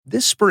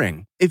This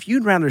spring, if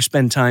you'd rather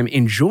spend time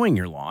enjoying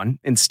your lawn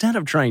instead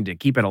of trying to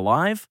keep it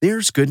alive,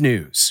 there's good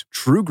news.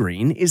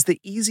 TruGreen is the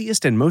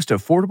easiest and most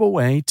affordable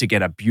way to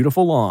get a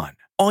beautiful lawn.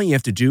 All you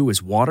have to do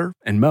is water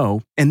and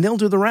mow, and they'll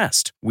do the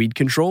rest. Weed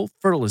control,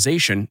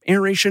 fertilization,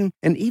 aeration,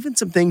 and even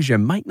some things you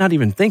might not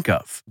even think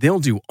of. They'll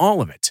do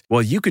all of it,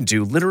 while you can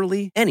do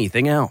literally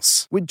anything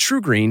else. With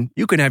TruGreen,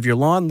 you can have your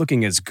lawn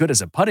looking as good as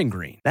a putting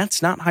green.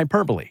 That's not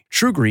hyperbole.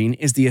 TruGreen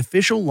is the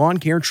official lawn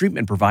care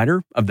treatment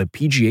provider of the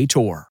PGA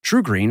Tour.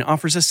 TruGreen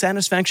offers a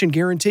satisfaction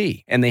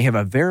guarantee, and they have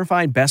a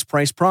verified best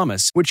price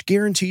promise, which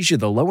guarantees you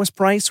the lowest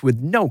price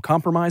with no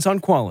compromise on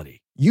quality.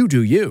 You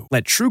do you.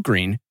 Let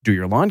TruGreen do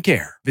your lawn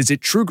care. Visit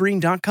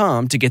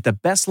TruGreen.com to get the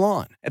best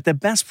lawn at the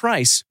best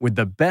price with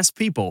the best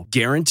people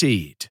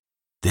guaranteed.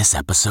 This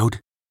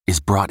episode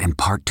is brought in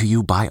part to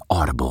you by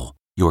Audible,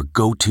 your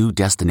go-to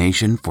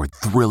destination for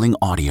thrilling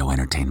audio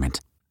entertainment.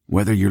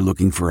 Whether you're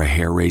looking for a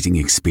hair-raising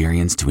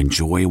experience to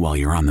enjoy while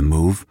you're on the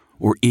move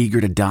or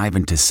eager to dive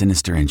into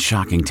sinister and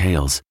shocking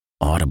tales,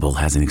 Audible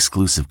has an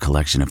exclusive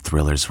collection of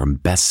thrillers from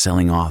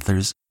best-selling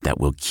authors that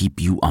will keep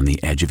you on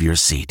the edge of your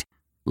seat.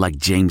 Like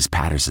James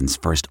Patterson's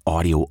first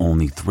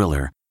audio-only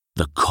thriller,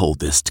 The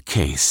Coldest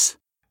Case.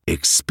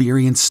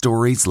 Experience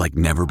stories like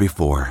never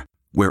before,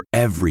 where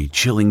every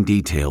chilling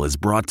detail is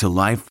brought to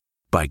life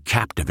by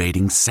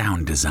captivating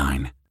sound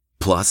design.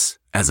 Plus,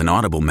 as an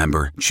Audible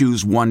member,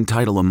 choose one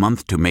title a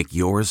month to make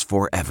yours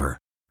forever.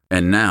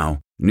 And now,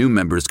 new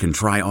members can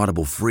try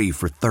Audible free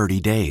for 30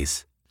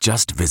 days.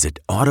 Just visit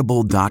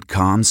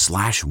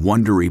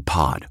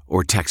audible.com/WonderyPod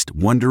or text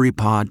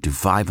WonderyPod to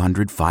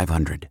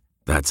 500-500.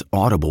 That's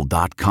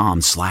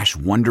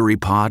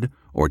audible.com/WonderyPod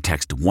or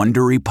text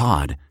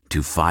WonderyPod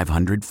to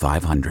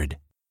 500-500.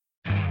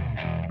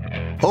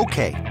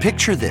 Okay,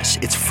 picture this.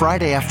 It's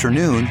Friday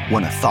afternoon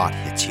when a thought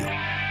hits you.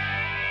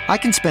 I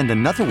can spend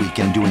another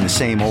weekend doing the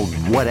same old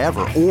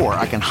whatever, or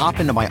I can hop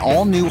into my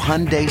all-new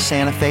Hyundai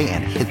Santa Fe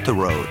and hit the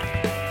road.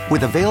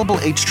 With available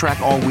H-Track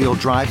all-wheel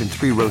drive and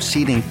 3-row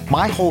seating,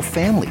 my whole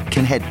family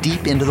can head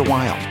deep into the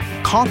wild.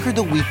 Conquer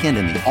the weekend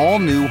in the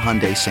all-new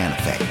Hyundai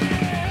Santa Fe.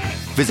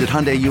 Visit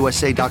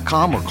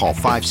HyundaiUSA.com or call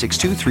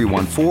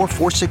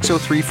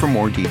 562-314-4603 for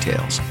more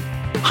details.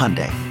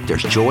 Hyundai,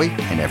 there's joy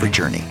in every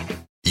journey.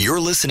 You're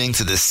listening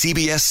to the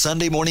CBS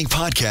Sunday Morning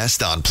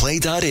Podcast on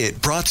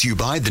Play.it, brought to you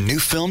by the new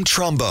film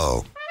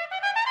Trumbo.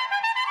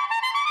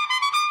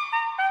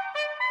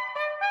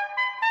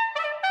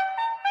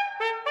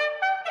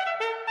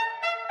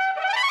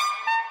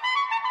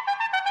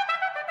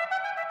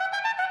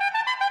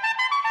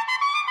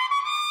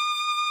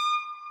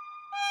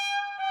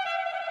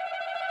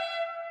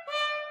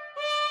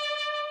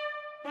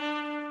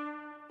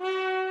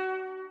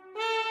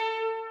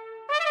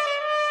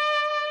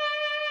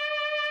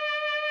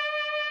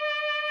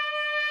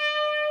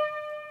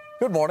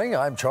 Good morning,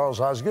 I'm Charles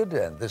Osgood,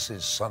 and this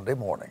is Sunday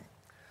Morning.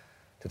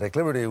 To take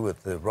liberty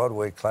with the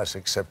Broadway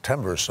classic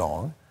September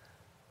song,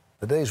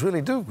 the days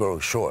really do grow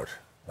short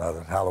now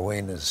that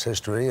Halloween is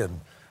history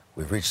and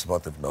we've reached the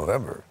month of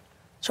November.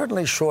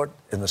 Certainly short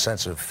in the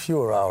sense of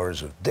fewer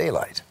hours of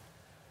daylight.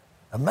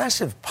 A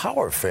massive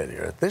power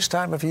failure at this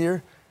time of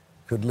year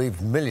could leave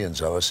millions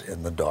of us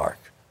in the dark.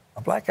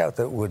 A blackout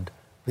that would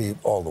be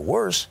all the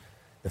worse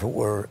if it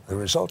were the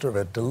result of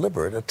a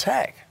deliberate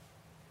attack.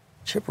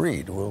 Chip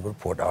Reed will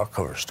report our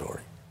cover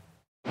story.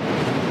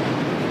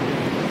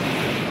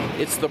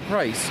 It's the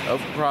price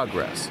of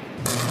progress.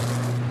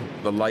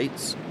 The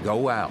lights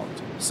go out,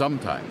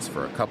 sometimes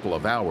for a couple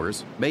of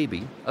hours,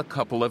 maybe a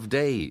couple of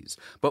days.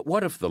 But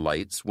what if the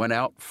lights went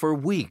out for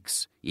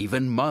weeks,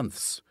 even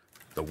months?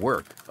 The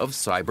work of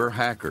cyber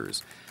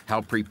hackers.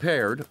 How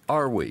prepared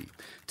are we?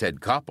 Ted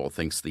Koppel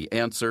thinks the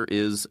answer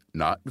is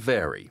not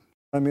very.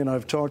 I mean,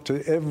 I've talked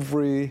to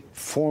every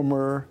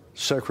former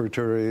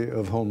Secretary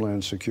of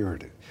Homeland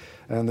Security,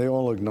 and they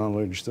all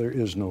acknowledge there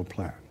is no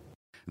plan.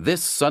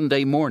 This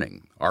Sunday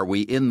morning, are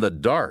we in the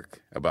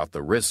dark about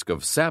the risk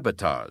of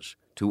sabotage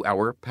to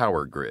our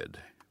power grid?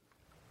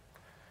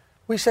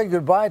 We say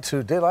goodbye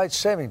to daylight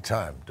saving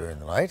time during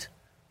the night,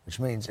 which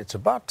means it's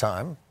about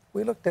time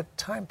we looked at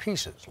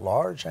timepieces,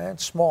 large and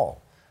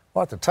small.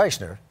 Martha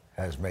Teichner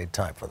has made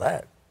time for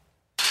that.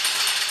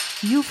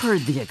 You've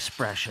heard the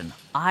expression,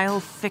 I'll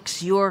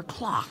fix your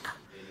clock.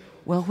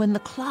 Well, when the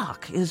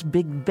clock is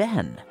Big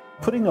Ben.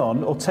 Putting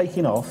on or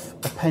taking off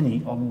a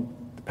penny on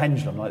the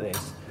pendulum like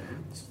this,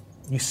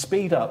 you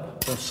speed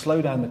up or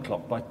slow down the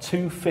clock by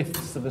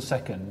 2/5 of a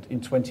second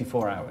in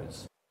 24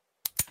 hours.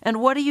 And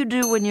what do you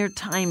do when your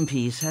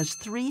timepiece has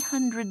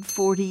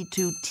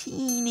 342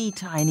 teeny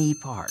tiny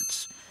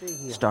parts?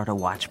 Start a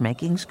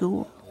watchmaking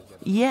school?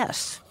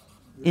 Yes.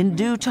 In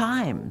due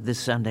time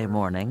this Sunday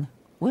morning,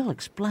 we'll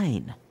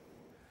explain.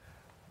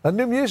 A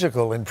new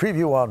musical in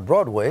preview on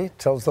Broadway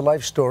tells the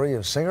life story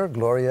of singer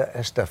Gloria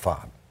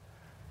Estefan.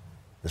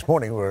 This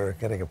morning, we're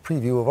getting a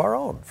preview of our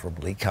own from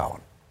Lee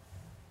Cowan.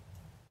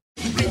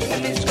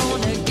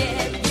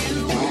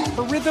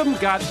 The rhythm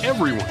got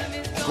everyone.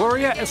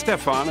 Gloria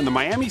Estefan and the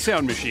Miami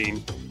Sound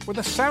Machine were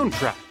the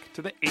soundtrack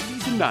to the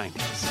 80s and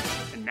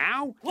 90s. And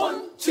now...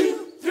 1,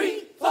 2,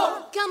 3,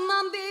 4... come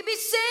on, baby,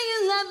 say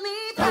you love me.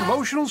 The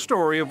emotional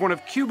story of one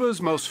of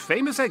Cuba's most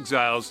famous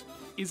exiles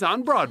is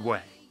on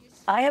Broadway.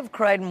 I have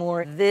cried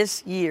more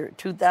this year,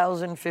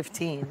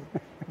 2015,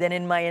 than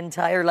in my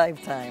entire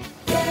lifetime.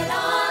 Get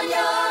on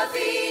your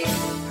feet.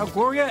 How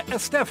Gloria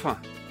Estefan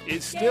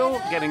is still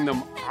getting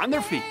them on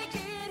their feet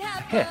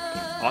ahead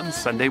on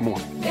Sunday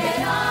morning. Get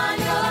on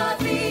your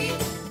feet.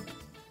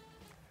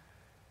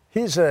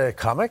 He's a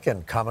comic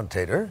and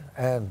commentator,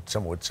 and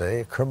some would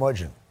say a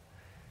curmudgeon.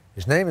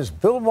 His name is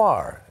Bill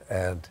Maher,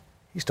 and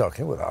he's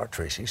talking with our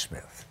Tracy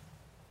Smith.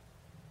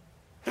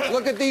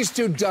 Look at these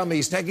two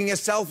dummies taking a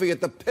selfie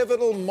at the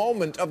pivotal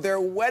moment of their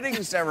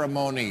wedding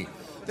ceremony.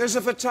 There's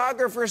a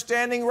photographer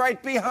standing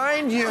right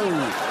behind you.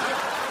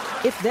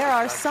 If there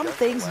are some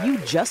things you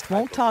just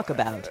won't talk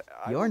about,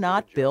 you're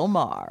not Bill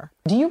Maher.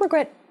 Do you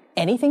regret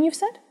anything you've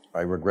said?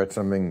 I regret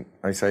something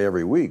I say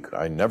every week.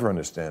 I never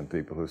understand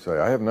people who say,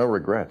 I have no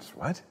regrets.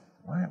 What?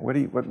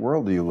 What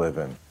world do you live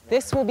in?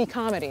 This will be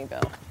comedy,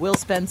 Bill. We'll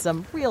spend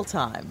some real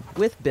time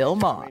with Bill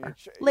Maher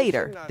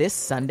later this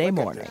Sunday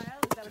morning.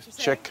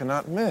 Check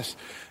cannot miss.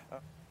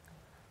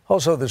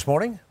 Also this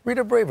morning,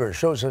 Rita Braver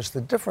shows us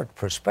the different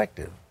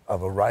perspective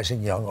of a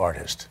rising young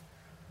artist.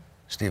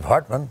 Steve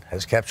Hartman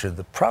has captured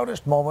the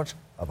proudest moment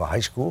of a high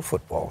school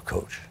football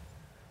coach.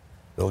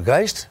 Bill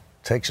Geist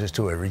takes us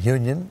to a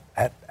reunion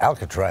at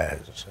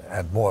Alcatraz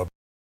and more.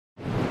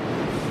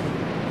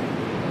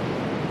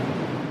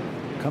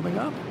 Coming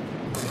up,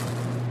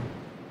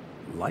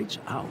 Lights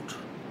Out.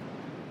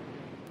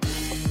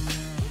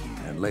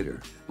 And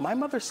later, my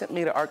mother sent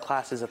me to art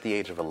classes at the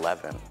age of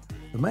 11.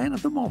 the man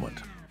of the moment,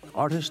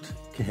 artist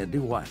Candy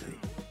Wiley.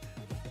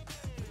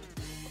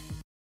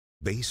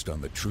 Based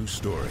on the true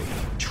story.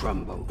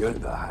 Trumbo, you're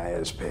the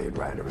highest paid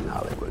writer in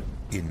Hollywood.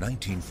 In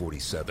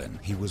 1947,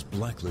 he was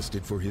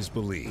blacklisted for his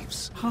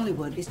beliefs.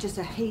 Hollywood is just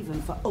a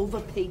haven for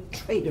overpaid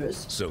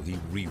traders. So he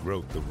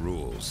rewrote the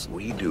rules.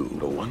 We do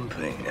the one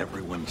thing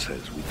everyone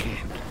says we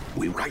can't.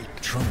 We write.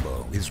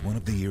 Trumbo is one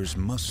of the year's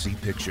must-see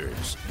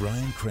pictures.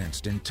 Bryan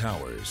Cranston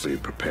towers. Be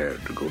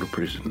prepared to go to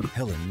prison.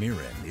 Helen Mirren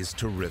is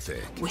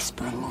terrific.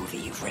 Whisper a movie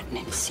you've written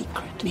in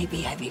secret.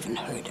 Maybe I've even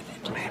heard of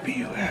it. Maybe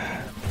you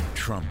have.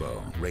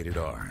 Trumbo, rated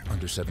R,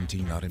 under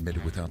 17, not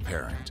admitted without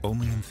parent.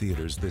 Only in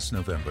theaters this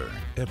November.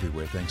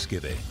 Everywhere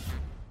Thanksgiving.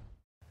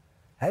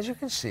 As you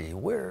can see,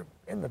 we're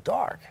in the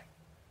dark.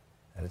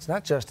 And it's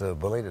not just a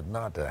belated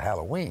nod to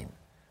Halloween.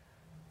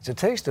 It's a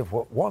taste of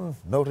what one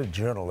noted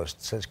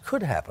journalist says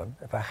could happen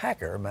if a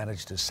hacker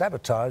managed to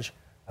sabotage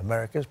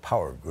America's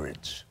power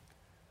grids.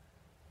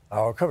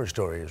 Our cover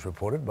story is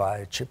reported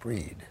by Chip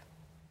Reed.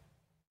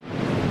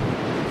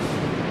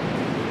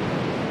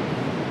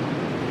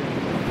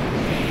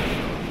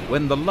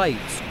 When the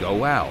lights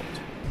go out,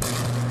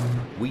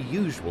 we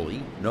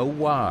usually know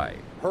why.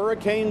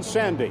 Hurricane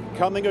Sandy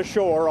coming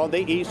ashore on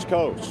the East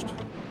Coast.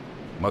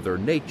 Mother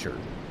Nature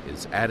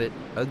is at it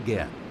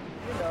again.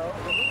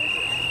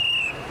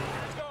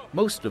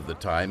 Most of the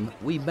time,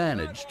 we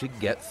manage to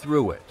get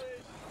through it.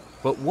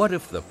 But what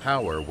if the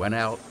power went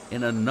out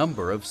in a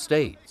number of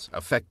states,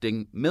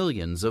 affecting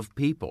millions of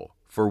people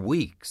for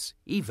weeks,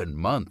 even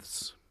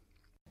months?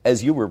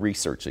 As you were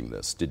researching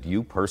this, did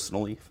you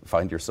personally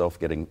find yourself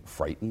getting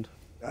frightened?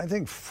 I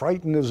think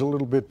frightened is a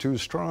little bit too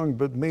strong,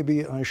 but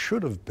maybe I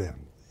should have been.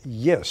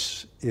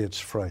 Yes, it's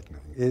frightening.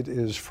 It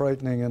is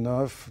frightening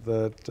enough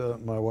that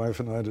my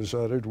wife and I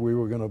decided we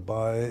were going to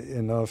buy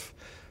enough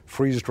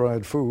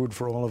freeze-dried food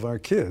for all of our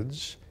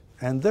kids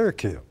and their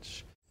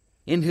kids.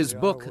 In his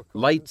book,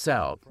 Lights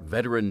Out,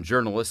 veteran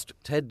journalist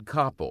Ted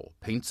Koppel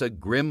paints a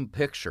grim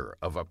picture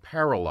of a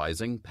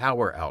paralyzing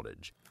power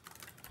outage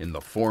in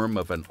the form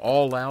of an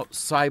all-out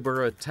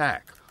cyber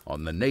attack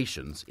on the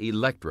nation's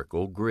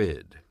electrical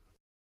grid.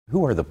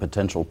 Who are the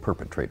potential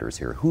perpetrators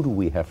here? Who do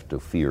we have to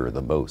fear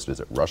the most? Is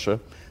it Russia,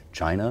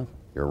 China,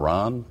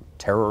 Iran,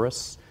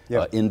 terrorists,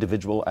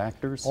 individual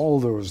actors? All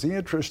those. The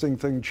interesting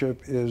thing,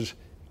 Chip, is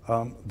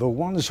the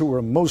ones who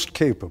are most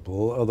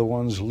capable are the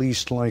ones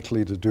least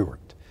likely to do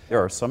it.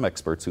 There are some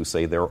experts who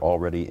say they're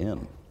already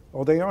in.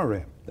 Oh, they are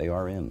in. They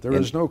are in. There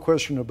is no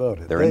question about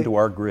it. They're into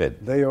our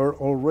grid. They are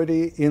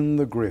already in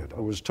the grid. I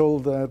was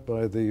told that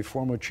by the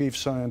former chief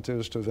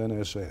scientist of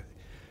NSA.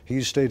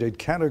 He stated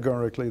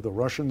categorically the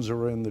Russians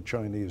are in, the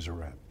Chinese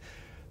are in.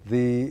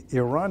 The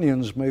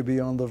Iranians may be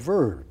on the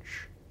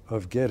verge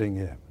of getting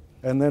in.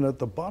 And then at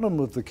the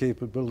bottom of the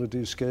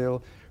capability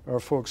scale are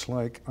folks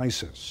like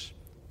ISIS,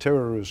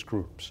 terrorist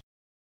groups.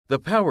 The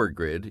power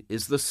grid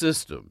is the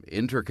system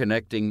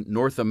interconnecting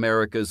North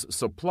America's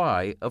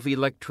supply of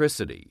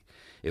electricity.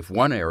 If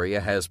one area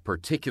has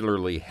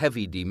particularly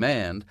heavy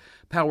demand,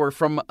 power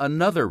from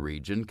another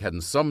region can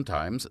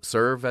sometimes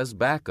serve as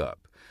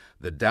backup.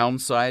 The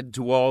downside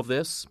to all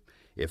this?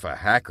 If a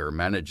hacker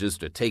manages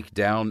to take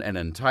down an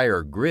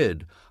entire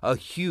grid, a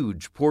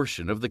huge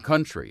portion of the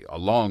country,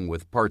 along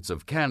with parts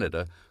of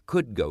Canada,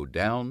 could go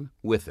down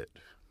with it.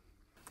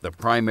 The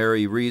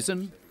primary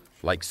reason?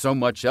 Like so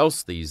much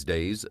else these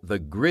days, the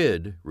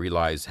grid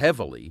relies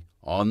heavily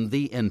on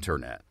the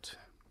internet.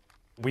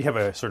 We have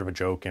a sort of a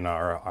joke in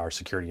our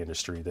security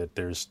industry that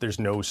there's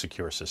no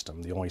secure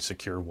system. The only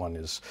secure one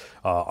is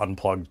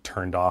unplugged,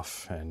 turned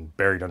off, and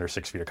buried under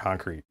 6 feet of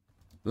concrete.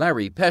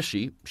 Larry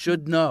Pesce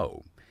should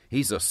know.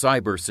 He's a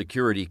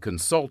cybersecurity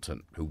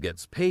consultant who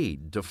gets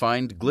paid to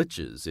find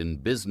glitches in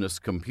business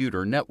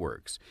computer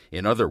networks.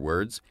 In other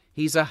words,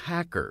 he's a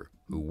hacker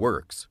who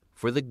works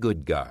for the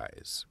good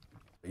guys.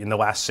 In the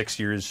last 6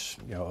 years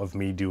of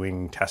me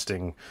doing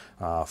testing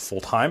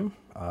full-time,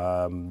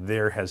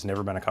 there has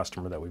never been a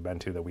customer that we've been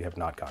to that we have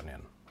not gotten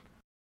in.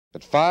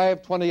 At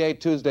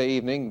 5:28 Tuesday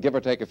evening, give or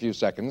take a few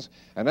seconds,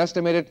 an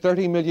estimated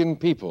 30 million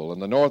people in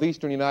the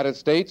northeastern United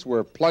States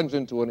were plunged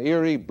into an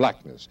eerie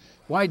blackness.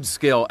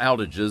 Wide-scale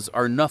outages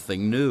are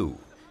nothing new.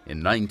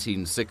 In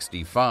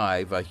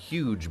 1965, a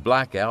huge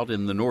blackout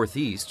in the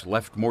Northeast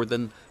left more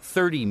than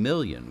 30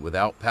 million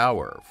without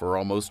power for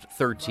almost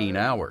 13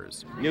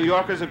 hours. New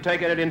Yorkers have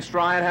taken it in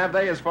stride, have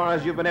they, as far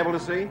as you've been able to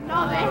see?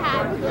 No, they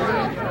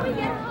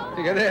haven't.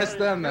 You gotta ask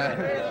them that.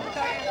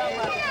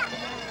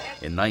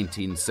 In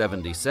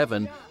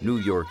 1977, New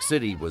York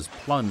City was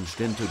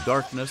plunged into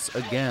darkness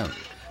again,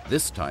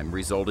 this time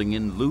resulting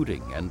in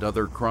looting and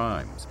other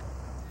crimes.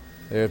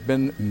 There have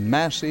been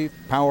massive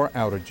power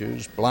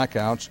outages,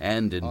 blackouts.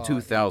 And in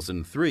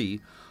 2003,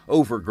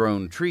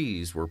 overgrown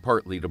trees were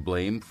partly to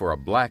blame for a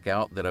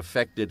blackout that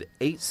affected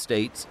 8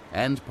 states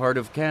and part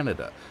of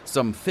Canada,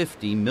 some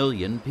 50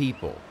 million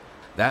people.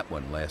 That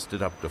one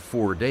lasted up to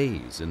 4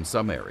 days in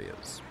some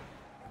areas.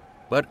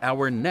 But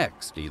our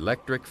next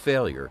electric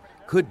failure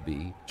could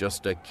be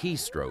just a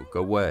keystroke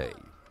away.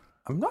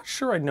 I'm not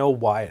sure I know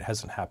why it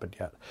hasn't happened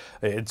yet.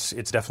 It's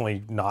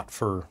definitely not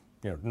for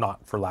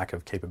lack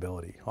of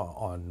capability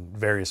on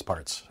various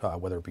parts,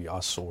 whether it be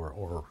us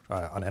or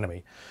an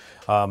enemy.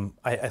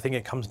 I think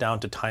it comes down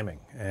to timing,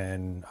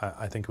 and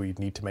I think we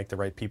need to make the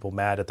right people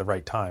mad at the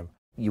right time.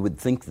 You would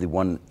think the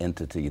one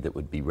entity that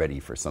would be ready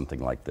for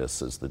something like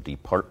this is the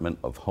Department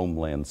of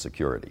Homeland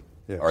Security.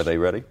 Yes. Are they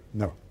ready?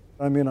 No.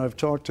 I mean, I've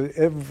talked to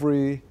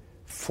every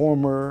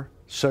former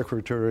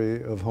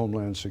Secretary of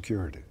Homeland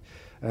Security,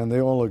 and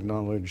they all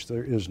acknowledge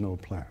there is no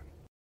plan.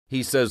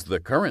 He says the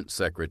current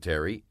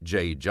secretary,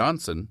 Jay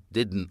Johnson,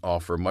 didn't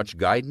offer much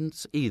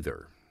guidance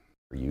either.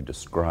 You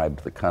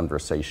described the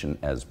conversation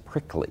as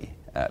prickly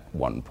at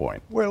one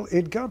point. Well,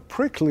 it got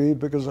prickly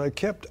because I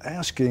kept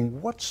asking,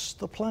 what's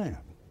the plan?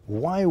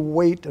 Why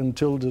wait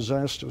until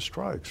disaster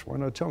strikes? Why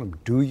not tell him,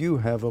 do you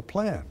have a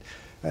plan?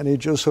 And he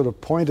just sort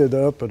of pointed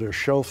up at a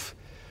shelf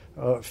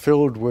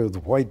filled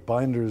with white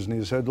binders, and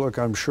he said, look,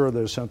 I'm sure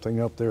there's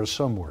something up there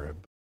somewhere.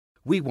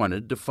 We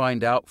wanted to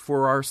find out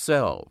for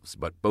ourselves,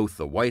 but both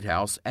the White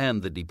House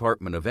and the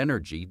Department of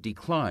Energy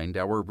declined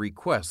our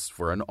requests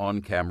for an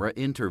on-camera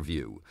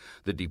interview.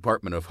 The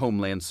Department of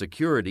Homeland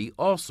Security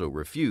also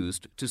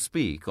refused to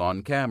speak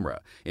on camera.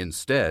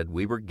 Instead,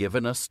 we were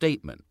given a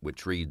statement,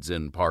 which reads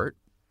in part,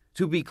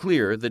 "To be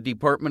clear, the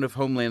Department of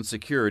Homeland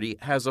Security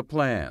has a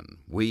plan.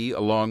 We,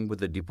 along with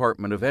the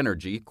Department of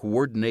Energy,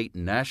 coordinate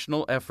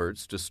national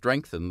efforts to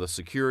strengthen the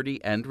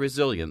security and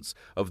resilience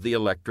of the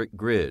electric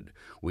grid.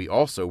 We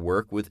also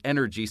work with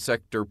energy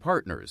sector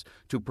partners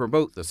to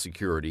promote the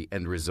security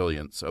and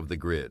resilience of the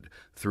grid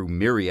through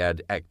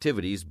myriad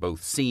activities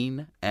both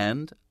seen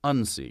and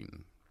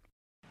unseen."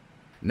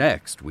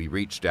 Next, we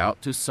reached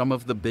out to some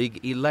of the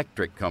big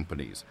electric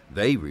companies.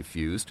 They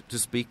refused to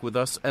speak with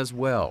us as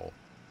well.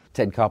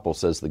 Ted Koppel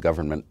says the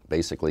government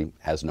basically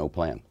has no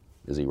plan.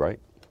 Is he right?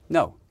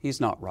 No, he's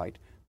not right.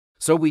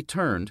 So we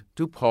turned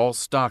to Paul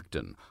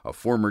Stockton, a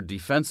former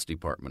Defense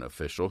Department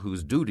official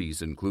whose duties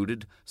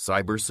included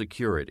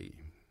cybersecurity.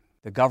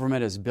 The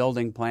government is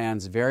building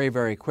plans very,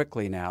 very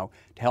quickly now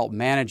to help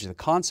manage the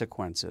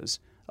consequences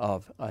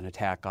of an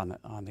attack on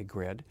the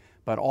grid,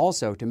 but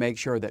also to make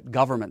sure that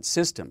government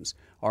systems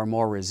are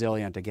more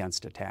resilient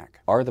against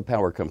attack. Are the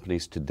power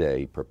companies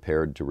today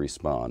prepared to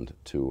respond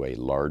to a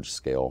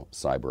large-scale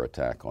cyber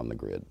attack on the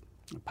grid?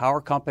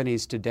 Power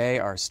companies today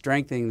are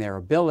strengthening their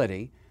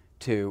ability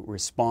to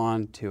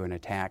respond to an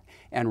attack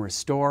and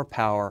restore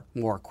power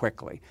more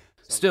quickly.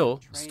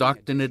 Still,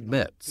 Stockton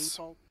admits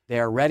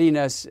their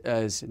readiness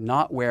is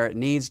not where it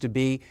needs to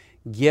be,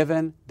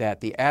 given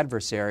that the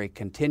adversary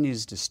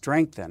continues to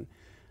strengthen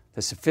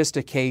the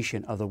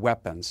sophistication of the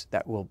weapons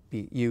that will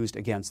be used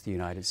against the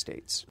United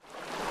States.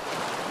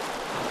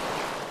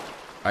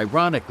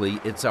 Ironically,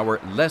 it's our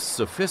less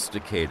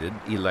sophisticated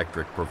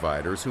electric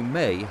providers who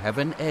may have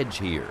an edge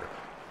here.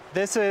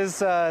 This is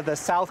the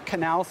South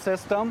Canal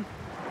system.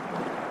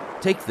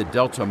 Take the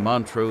Delta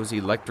Montrose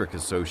Electric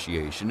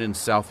Association in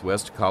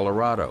southwest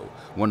Colorado,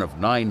 one of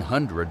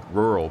 900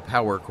 rural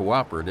power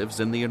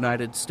cooperatives in the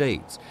United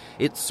States.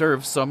 It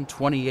serves some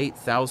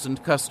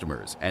 28,000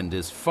 customers and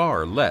is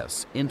far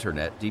less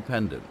internet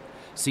dependent.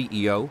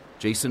 CEO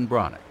Jason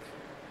Bronick.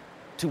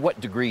 To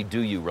what degree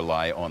do you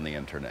rely on the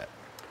internet?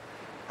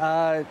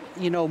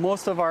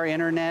 Most of our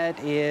internet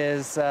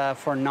is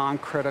for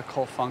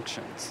non-critical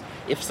functions.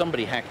 If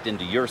somebody hacked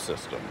into your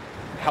system,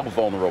 how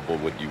vulnerable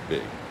would you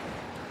be?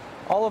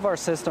 All of our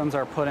systems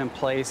are put in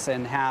place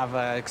and have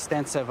an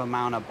extensive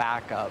amount of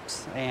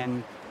backups.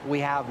 And we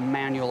have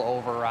manual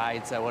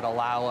overrides that would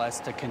allow us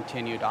to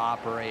continue to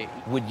operate.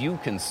 Would you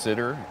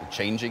consider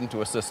changing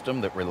to a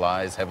system that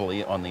relies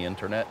heavily on the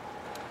internet?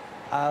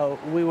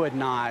 We would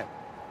not.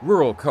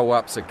 Rural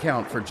co-ops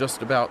account for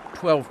just about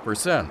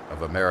 12%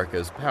 of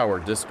America's power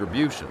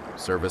distribution,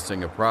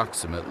 servicing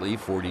approximately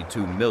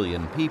 42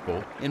 million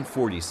people in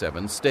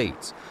 47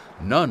 states.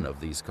 None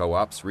of these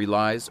co-ops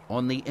relies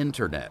on the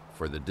internet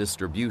for the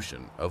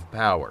distribution of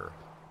power.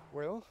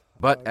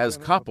 But as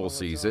Koppel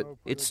sees it,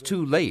 it's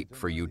too late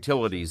for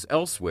utilities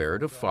elsewhere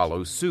to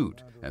follow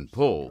suit and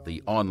pull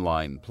the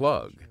online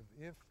plug.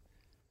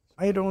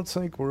 I don't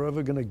think we're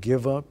ever going to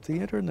give up the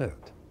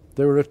internet.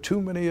 There are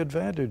too many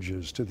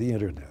advantages to the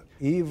internet,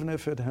 even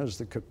if it has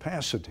the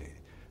capacity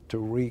to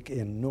wreak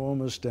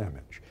enormous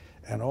damage.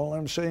 And all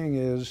I'm saying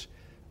is,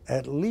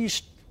 at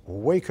least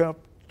wake up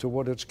to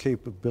what its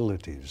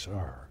capabilities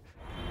are.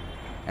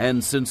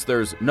 And since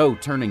there's no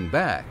turning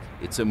back,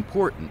 it's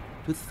important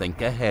to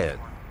think ahead.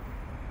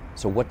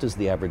 So what does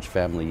the average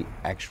family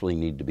actually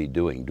need to be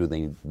doing? Do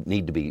they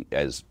need to be,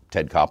 as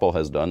Ted Koppel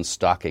has done,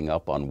 stocking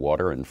up on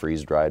water and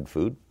freeze-dried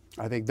food?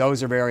 I think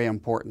those are very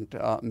important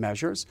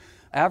measures.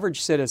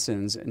 Average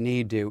citizens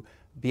need to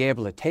be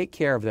able to take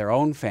care of their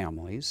own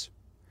families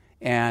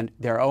and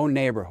their own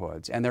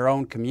neighborhoods and their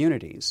own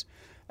communities,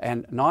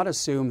 and not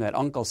assume that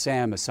Uncle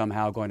Sam is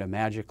somehow going to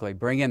magically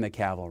bring in the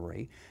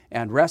cavalry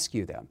and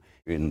rescue them.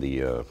 In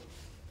the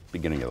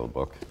beginning of the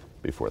book,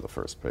 before the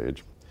first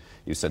page,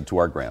 you said, to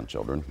our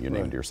grandchildren, you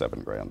named your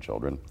 7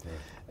 grandchildren,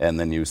 and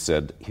then you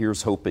said,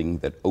 here's hoping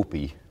that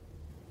Opie,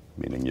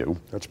 meaning you,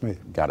 that's me,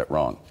 got it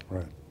wrong.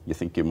 Right. You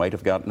think you might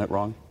have gotten it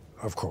wrong?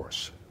 Of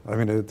course. I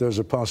mean, there's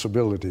a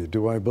possibility.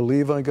 Do I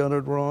believe I got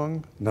it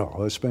wrong? No.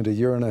 I spent a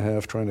year and a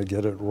half trying to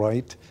get it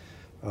right,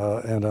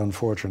 and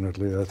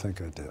unfortunately, I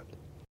think I did.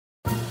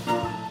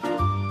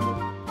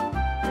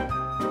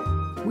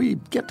 We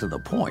get to the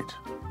point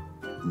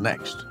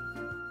next.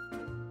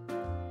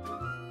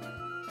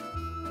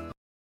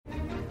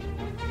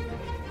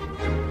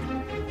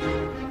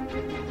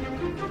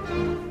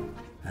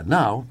 And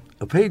now,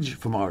 a page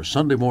from our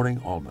Sunday Morning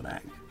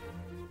Almanac.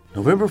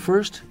 November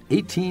 1st,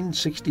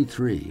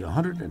 1863,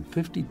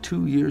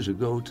 152 years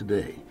ago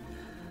today.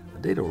 A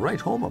day to write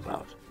home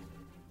about.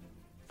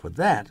 For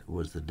that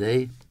was the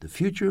day the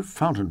future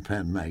fountain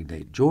pen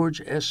magnate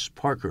George S.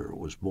 Parker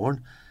was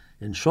born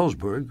in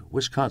Shullsburg,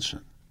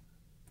 Wisconsin.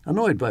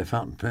 Annoyed by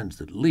fountain pens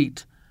that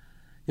leaked,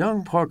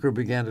 young Parker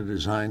began to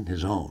design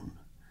his own.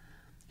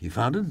 He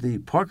founded the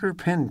Parker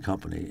Pen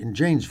Company in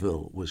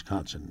Janesville,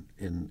 Wisconsin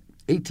in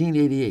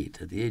 1888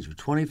 at the age of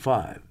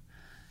 25,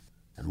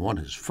 and won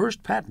his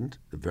first patent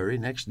the very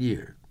next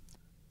year.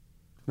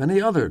 Many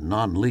other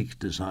non-leak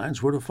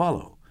designs were to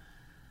follow,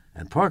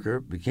 and Parker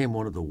became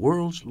one of the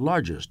world's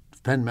largest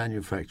pen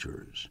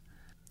manufacturers.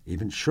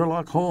 Even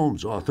Sherlock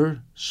Holmes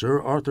author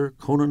Sir Arthur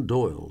Conan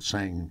Doyle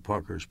sang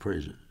Parker's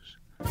praises.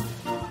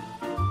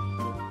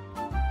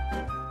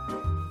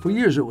 For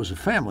years it was a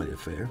family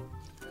affair.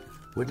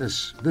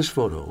 Witness this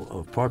photo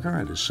of Parker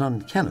and his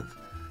son Kenneth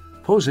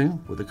posing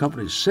with the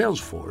company's sales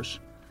force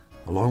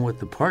along with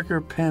the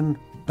Parker Pen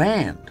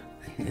Band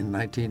in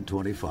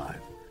 1925.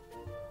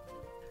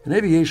 An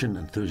aviation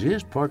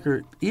enthusiast,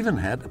 Parker even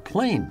had a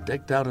plane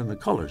decked out in the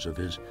colors of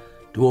his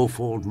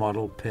duofold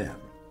model pen.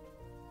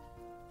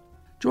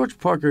 George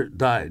Parker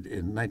died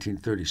in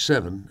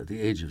 1937 at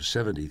the age of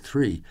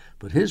 73,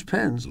 but his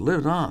pens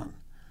lived on.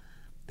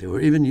 They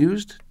were even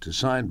used to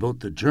sign both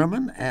the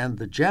German and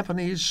the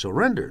Japanese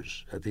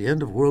surrenders at the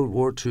end of World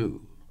War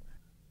II.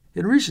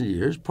 In recent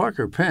years,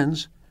 Parker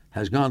Pens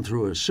has gone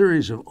through a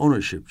series of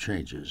ownership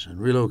changes and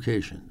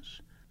relocations.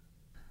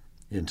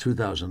 In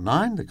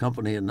 2009, the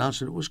company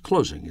announced it was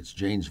closing its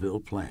Janesville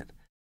plant.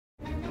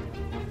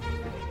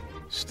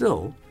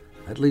 Still,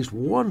 at least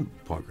one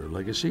Parker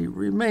legacy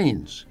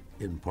remains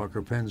in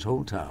Parker Pen's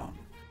hometown.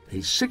 A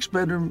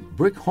 6-bedroom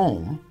brick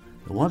home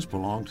that once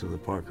belonged to the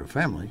Parker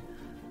family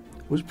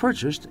was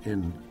purchased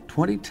in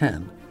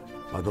 2010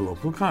 by the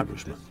local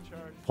congressman,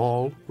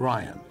 Paul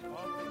Ryan,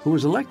 who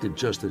was elected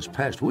just this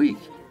past week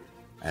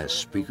as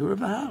Speaker of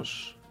the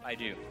House. I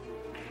do.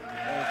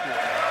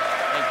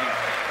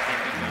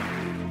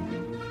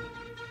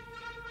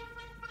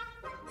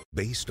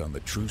 Based on the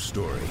true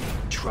story.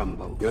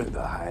 Trumbo, you're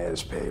the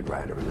highest paid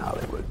writer in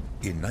Hollywood.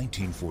 In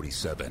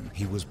 1947,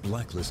 he was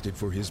blacklisted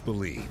for his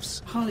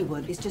beliefs.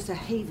 Hollywood is just a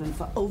haven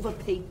for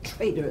overpaid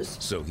traitors.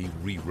 So he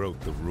rewrote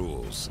the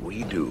rules.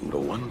 We do the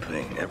one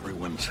thing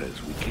everyone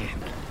says we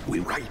can't. We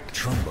write.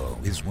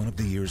 Trumbo is one of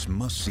the year's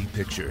must-see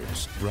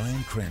pictures.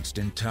 Bryan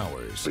Cranston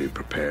towers. Be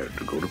prepared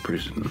to go to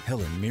prison.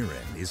 Helen Mirren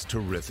is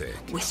terrific.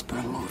 Whisper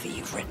a movie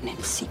you've written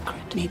in secret.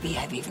 Maybe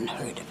I've even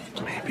heard of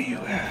it. Maybe you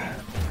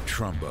have.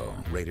 Trumbo,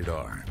 rated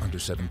R, under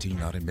 17,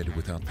 not admitted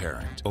without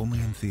parent. Only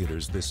in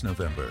theaters this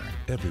November.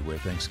 Everywhere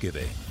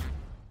Thanksgiving.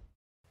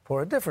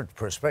 For a different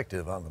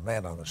perspective on the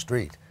man on the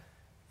street,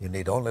 you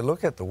need only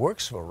look at the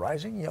works of a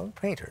rising young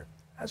painter,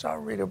 as our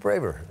Rita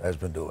Braver has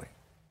been doing.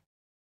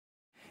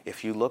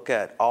 If you look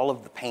at all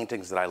of the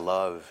paintings that I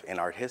love in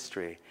art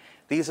history,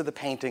 these are the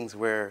paintings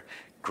where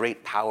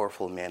great,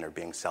 powerful men are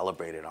being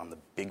celebrated on the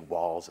big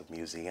walls of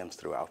museums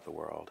throughout the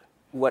world.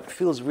 What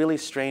feels really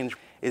strange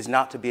is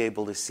not to be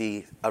able to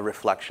see a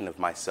reflection of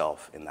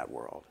myself in that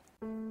world.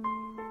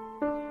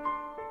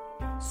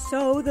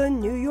 So the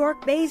New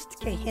York-based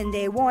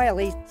Kehinde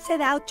Wiley set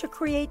out to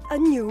create a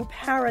new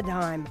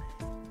paradigm.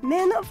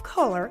 Men of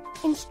color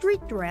in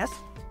street dress,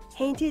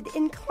 painted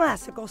in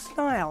classical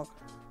style,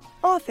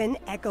 often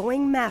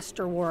echoing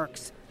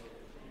masterworks.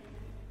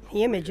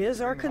 The images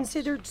are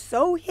considered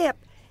so hip,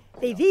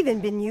 they've even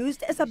been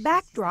used as a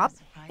backdrop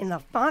in the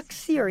Fox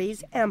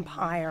series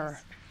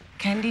Empire.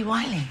 Kehinde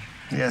Wiley.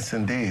 Yes,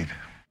 indeed.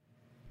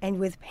 And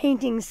with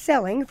paintings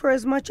selling for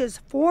as much as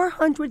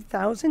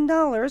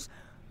 $400,000,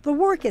 the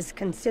work is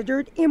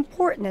considered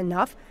important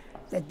enough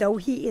that though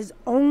he is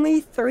only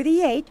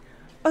 38,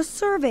 a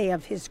survey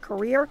of his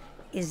career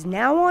is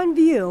now on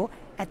view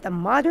at the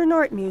Modern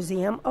Art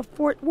Museum of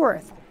Fort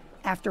Worth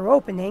after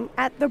opening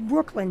at the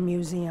Brooklyn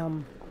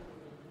Museum.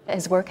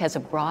 His work has a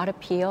broad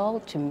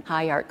appeal to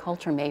high art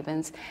culture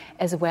mavens,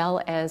 as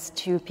well as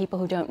to people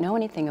who don't know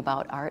anything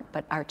about art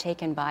but are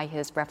taken by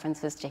his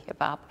references to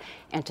hip-hop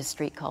and to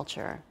street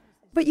culture.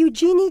 But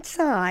Eugenie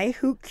Tsai,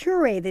 who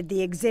curated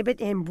the exhibit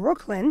in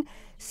Brooklyn,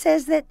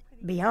 says that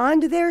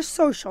beyond their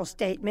social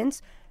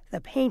statements, the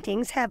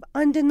paintings have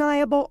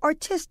undeniable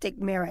artistic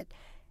merit,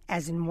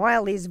 as in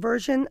Wiley's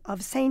version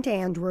of St.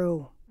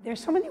 Andrew.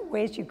 There's so many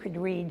ways you could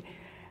read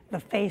the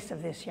face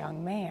of this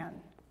young man.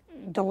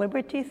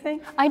 Deliberate, do you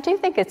think? I do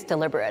think it's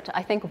deliberate.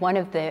 I think one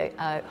of the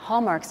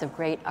hallmarks of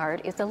great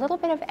art is a little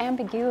bit of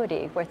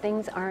ambiguity where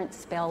things aren't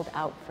spelled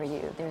out for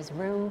you. There's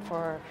room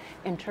for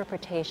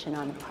interpretation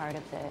on the part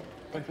of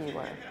the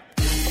viewer.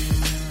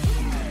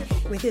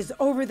 With his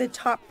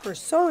over-the-top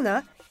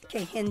persona,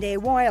 Kehinde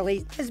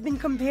Wiley has been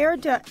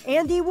compared to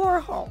Andy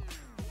Warhol.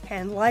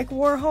 And like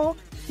Warhol,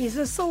 he's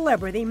a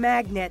celebrity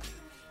magnet.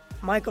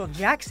 Michael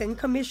Jackson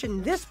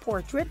commissioned this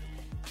portrait.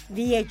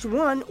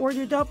 VH1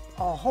 ordered up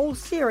a whole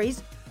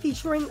series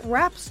featuring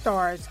rap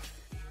stars.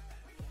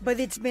 But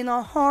it's been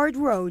a hard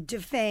road to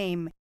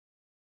fame.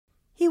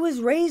 He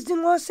was raised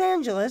in Los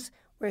Angeles,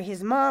 where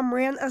his mom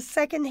ran a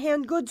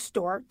second-hand goods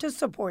store to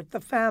support the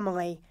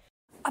family.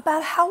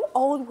 About how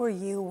old were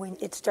you when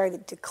it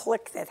started to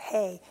click that,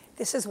 hey,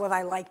 this is what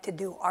I like to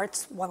do,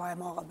 art's what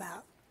I'm all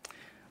about?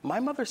 My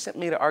mother sent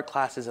me to art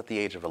classes at the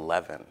age of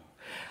 11.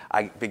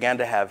 I began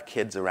to have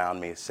kids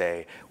around me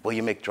say, will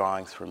you make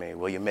drawings for me?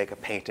 Will you make a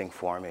painting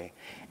for me?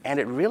 And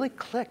it really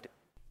clicked.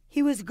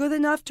 He was good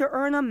enough to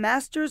earn a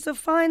Master's of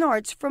Fine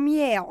Arts from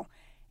Yale,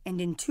 and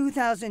in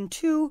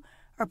 2002,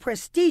 a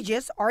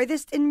prestigious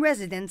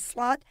artist-in-residence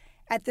slot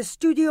at the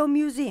Studio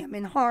Museum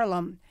in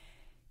Harlem.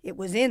 It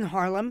was in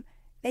Harlem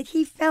that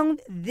he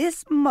found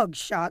this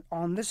mugshot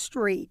on the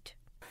street.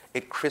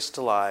 It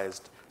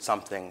crystallized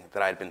something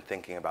that I'd been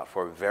thinking about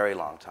for a very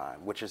long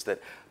time, which is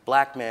that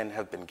black men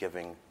have been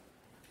giving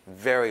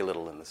very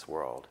little in this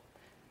world,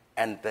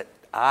 and that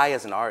I,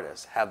 as an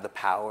artist, have the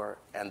power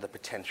and the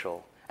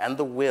potential and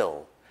the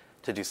will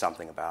to do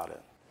something about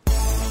it.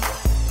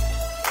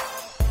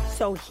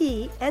 So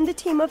he and a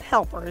team of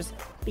helpers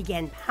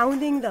began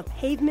pounding the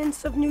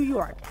pavements of New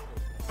York,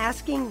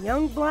 asking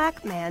young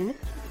black men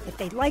if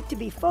they'd like to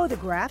be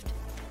photographed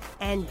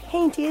and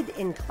painted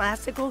in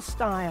classical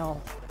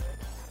style.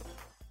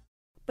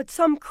 But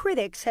some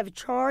critics have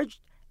charged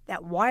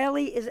that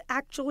Wiley is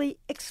actually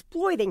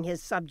exploiting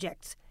his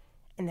subjects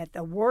and that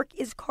the work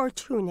is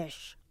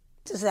cartoonish.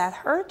 Does that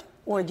hurt,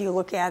 or do you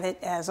look at it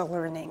as a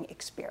learning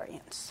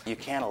experience? You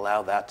can't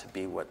allow that to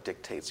be what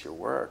dictates your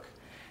work.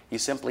 You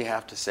simply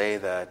have to say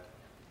that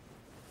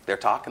they're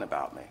talking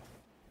about me.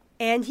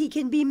 And he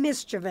can be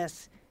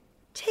mischievous.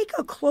 Take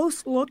a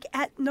close look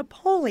at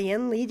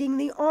Napoleon leading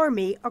the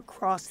army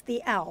across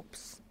the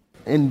Alps.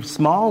 In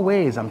small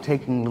ways, I'm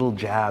taking little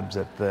jabs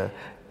at the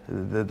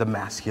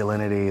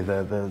masculinity,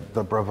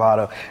 the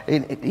bravado.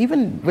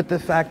 Even with the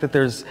fact that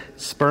there's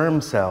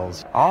sperm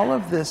cells, all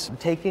of this,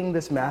 taking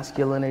this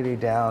masculinity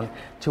down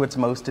to its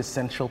most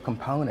essential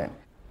component.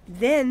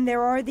 Then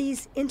there are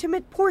these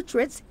intimate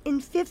portraits in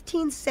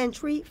 15th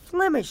century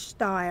Flemish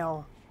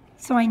style.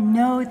 So I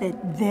know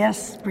that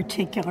this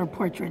particular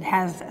portrait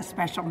has a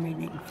special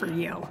meaning for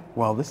you.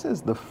 Well, this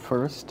is the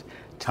first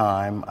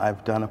time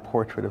I've done a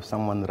portrait of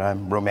someone that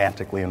I'm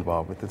romantically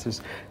involved with. This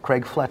is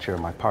Craig Fletcher,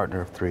 my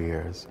partner of 3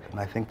 years. And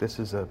I think this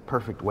is a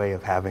perfect way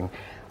of having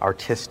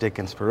artistic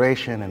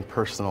inspiration and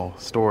personal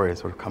stories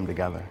sort of come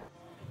together.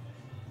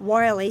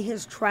 Wiley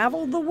has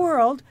traveled the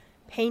world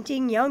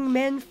painting young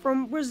men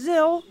from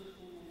Brazil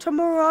to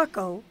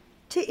Morocco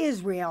to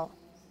Israel.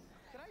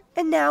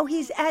 And now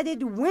he's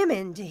added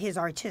women to his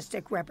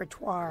artistic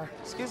repertoire.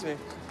 Excuse me.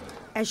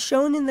 As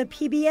shown in the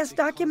PBS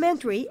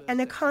documentary,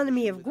 An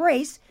Economy of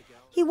Grace,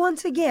 he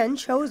once again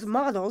chose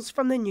models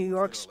from the New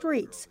York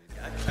streets.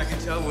 I can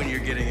tell when you're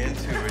getting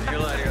into it. You're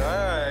like, all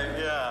right,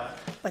 yeah.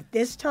 But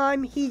this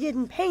time, he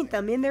didn't paint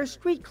them in their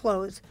street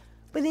clothes,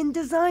 but in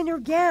designer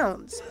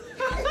gowns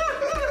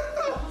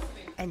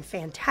and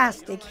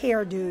fantastic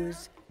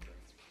hairdos.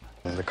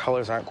 The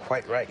colors aren't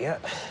quite right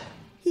yet.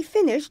 He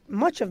finished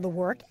much of the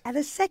work at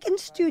a second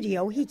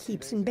studio he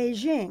keeps in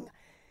Beijing,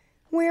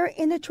 where,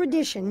 in a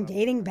tradition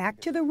dating back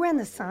to the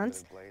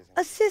Renaissance,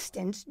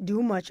 assistants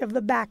do much of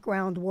the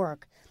background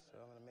work.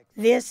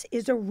 This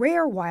is a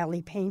rare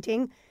Wiley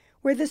painting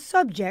where the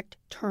subject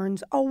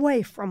turns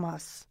away from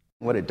us.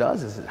 What it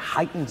does is it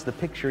heightens the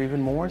picture even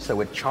more,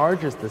 so it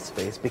charges the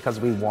space because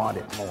we want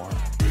it more.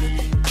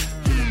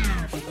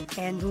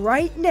 And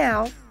right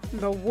now,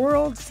 the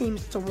world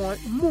seems to want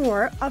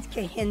more of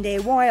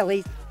Kehinde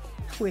Wiley,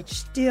 which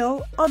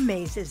still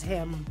amazes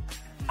him.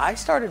 I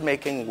started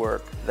making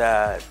work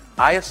that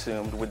I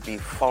assumed would be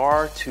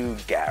far too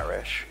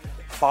garish,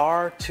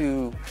 far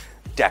too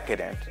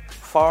decadent,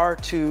 far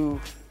too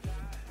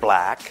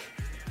black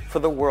for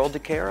the world to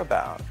care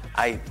about.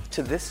 I,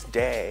 to this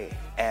day,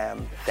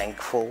 am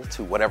thankful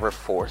to whatever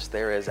force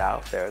there is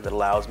out there that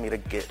allows me to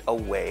get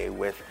away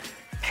with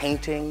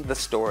painting the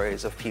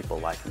stories of people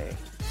like me.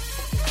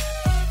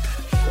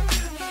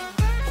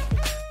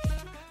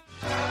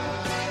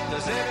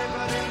 Does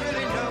everybody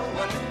really know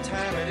what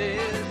time it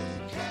is?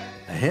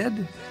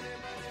 Ahead,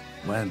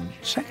 when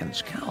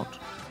seconds count.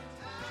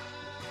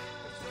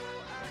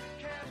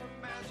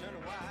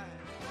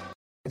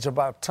 It's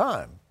about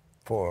time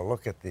for a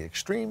look at the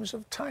extremes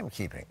of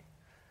timekeeping.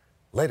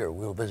 Later,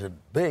 we'll visit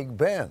Big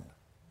Ben,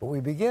 but we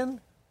begin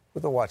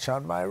with a watch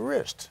on my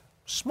wrist.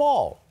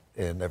 Small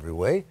in every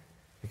way,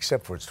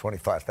 except for its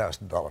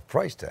 $25,000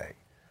 price tag.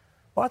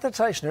 Martha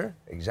Teichner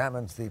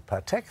examines the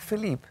Patek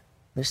Philippe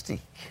Mystique.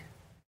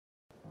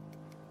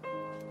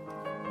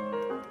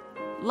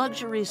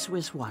 Luxury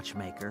Swiss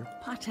watchmaker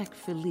Patek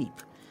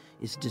Philippe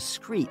is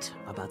discreet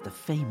about the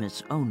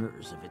famous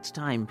owners of its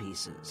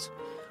timepieces.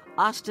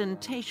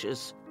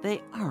 Ostentatious,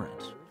 they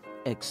aren't.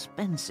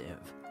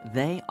 Expensive,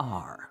 they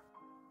are.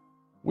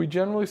 We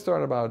generally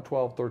start about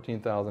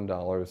 $12,000,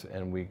 $13,000,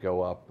 and we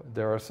go up.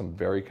 There are some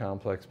very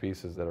complex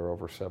pieces that are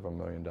over $7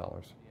 million.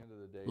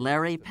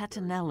 Larry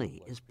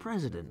Pettinelli is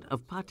president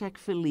of Patek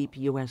Philippe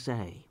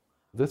USA.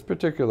 This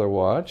particular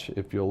watch,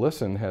 if you'll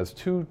listen, has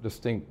two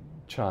distinct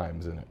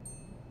chimes in it.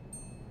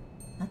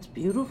 That's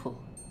beautiful.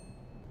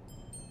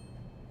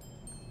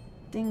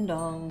 Ding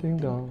dong. Ding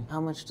dong.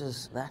 How much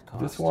does that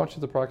cost? This watch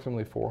is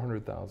approximately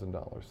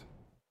 $400,000.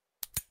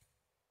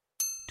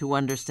 To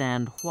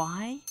understand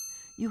why,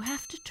 you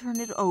have to turn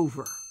it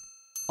over.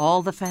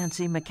 All the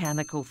fancy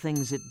mechanical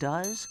things it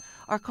does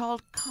are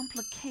called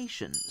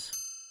complications.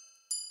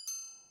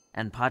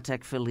 And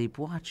Patek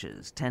Philippe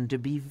watches tend to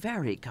be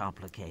very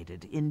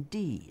complicated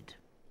indeed,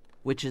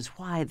 which is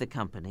why the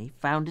company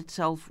found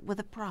itself with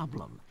a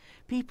problem.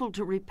 People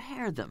to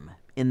repair them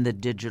in the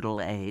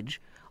digital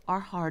age are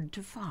hard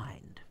to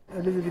find. A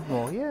little bit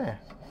more, yeah.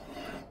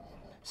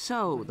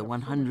 So the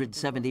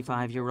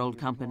 175-year-old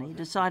company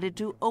decided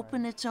to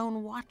open its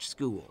own watch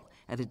school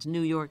at its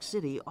New York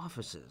City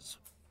offices.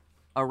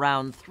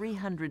 Around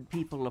 300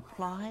 people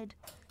applied,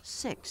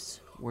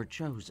 6 were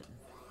chosen.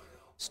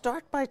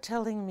 Start by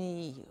telling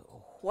me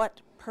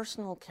what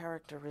personal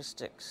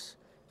characteristics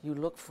you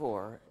look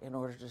for in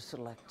order to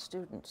select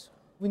students.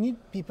 We need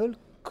people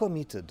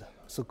committed.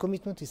 So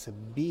commitment is a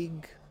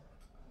big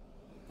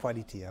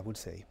quality, I would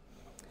say.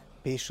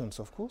 Patience,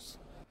 of course.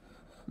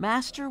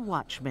 Master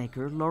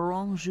watchmaker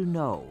Laurent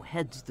Junot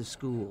heads the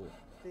school.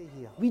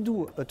 We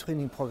do a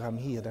training program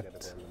here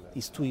that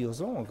is 2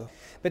 years long,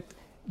 but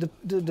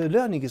the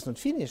learning is not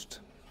finished.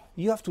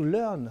 You have to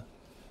learn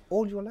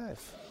all your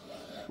life.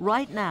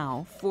 Right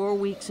now, 4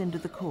 weeks into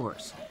the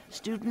course,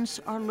 students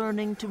are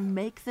learning to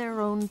make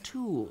their own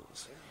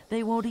tools.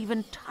 They won't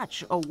even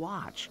touch a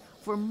watch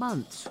for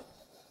months.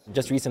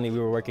 Just recently, we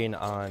were working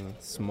on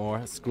some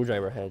more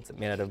screwdriver heads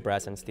made out of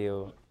brass and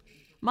steel.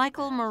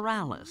 Michael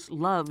Morales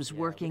loves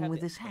working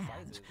with his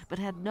hands, but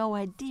had no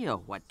idea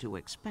what to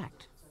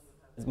expect.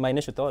 My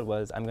initial thought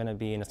was I'm going to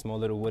be in a small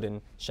little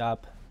wooden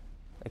shop,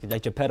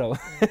 like Geppetto,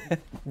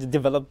 to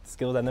develop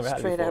skills I never had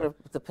before. Straight out of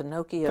the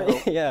Pinocchio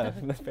yeah,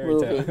 fairy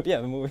tale.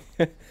 Yeah, the movie.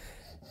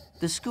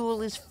 The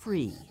school is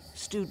free.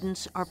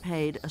 Students are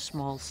paid a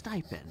small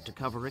stipend to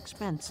cover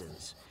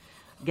expenses.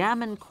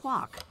 Gammon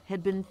Kwok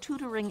had been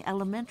tutoring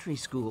elementary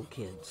school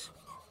kids.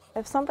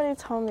 If somebody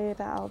told me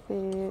that I'll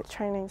be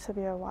training to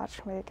be a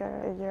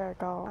watchmaker a year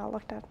ago, I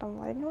looked at them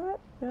like, what,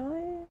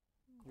 really?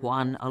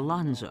 Juan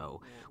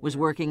Alonso was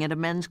working at a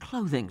men's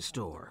clothing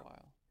store.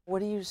 What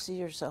do you see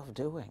yourself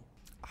doing?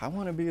 I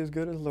want to be as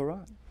good as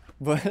Laurent,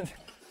 but...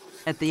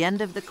 At the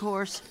end of the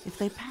course, if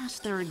they pass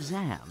their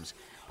exams,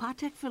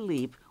 Patek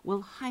Philippe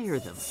will hire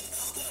them.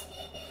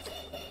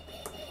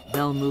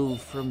 They'll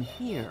move from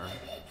here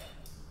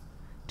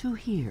to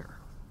here,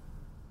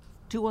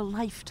 to a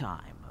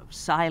lifetime of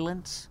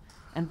silence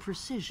and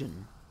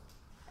precision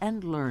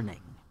and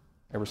learning.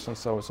 Ever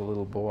since I was a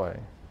little boy,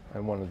 I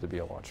wanted to be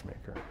a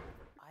watchmaker.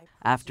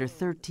 After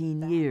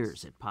 13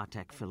 years at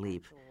Patek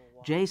Philippe,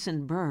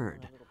 Jason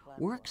Bird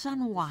works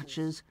on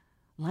watches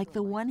like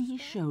the one he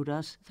showed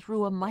us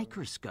through a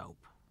microscope.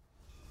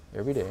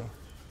 Every day,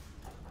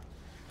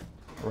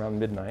 around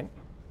midnight,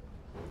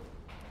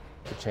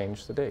 to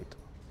change the date.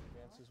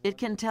 It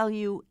can tell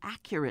you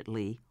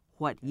accurately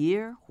what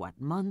year, what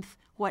month,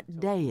 what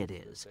day it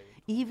is,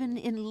 even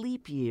in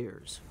leap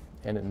years.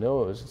 And it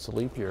knows it's a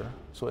leap year,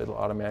 so it'll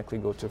automatically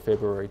go to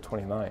February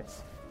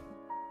 29th.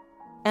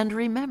 And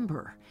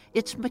remember,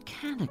 it's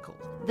mechanical.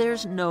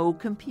 There's no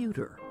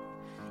computer.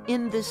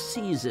 In this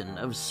season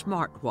of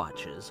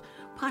smartwatches,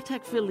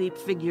 Patek Philippe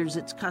figures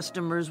its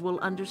customers will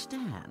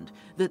understand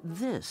that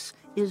this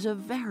is a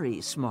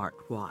very smart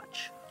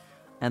watch,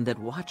 and that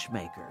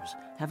watchmakers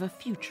have a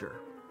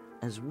future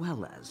as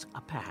well as a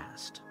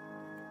past.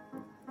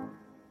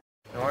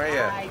 How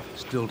are you?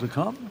 Still to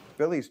come?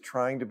 Billy's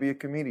trying to be a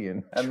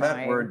comedian. And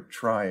that word,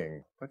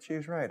 trying. But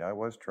she's right, I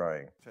was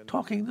trying.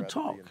 Talking the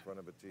talk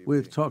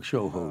with talk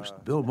show host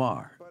Bill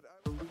Maher.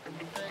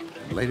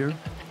 And later,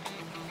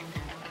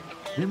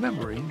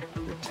 remembering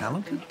the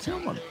talented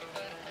Tillman.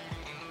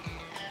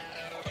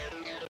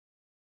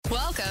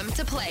 Welcome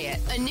to Play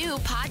It, a new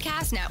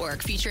podcast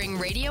network featuring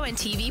radio and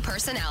TV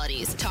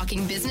personalities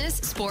talking business,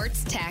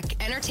 sports, tech,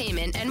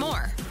 entertainment, and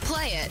more.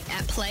 Play it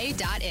at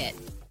play.it.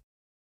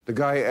 The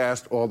guy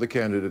asked all the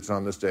candidates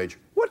on the stage,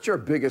 what's your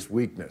biggest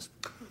weakness?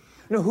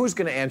 You know, who's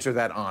going to answer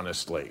that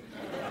honestly?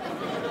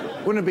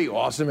 Wouldn't it be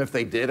awesome if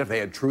they did, if they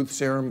had truth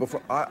serum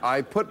before?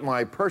 I put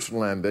my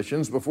personal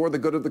ambitions before the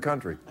good of the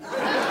country.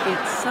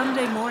 It's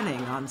Sunday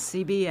morning on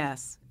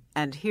CBS.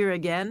 And here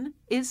again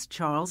is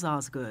Charles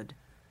Osgood.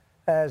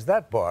 As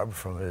that Barb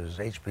from his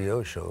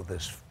HBO show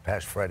this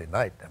past Friday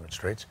night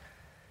demonstrates,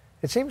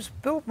 it seems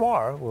Bill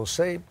Maher will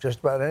say just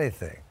about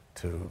anything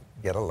to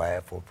get a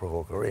laugh or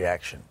provoke a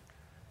reaction.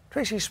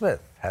 Tracy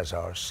Smith has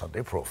our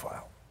Sunday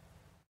profile.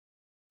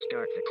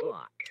 Start the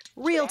clock.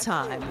 Real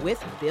Time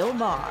with Bill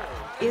Maher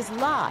is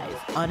live,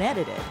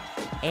 unedited,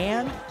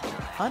 and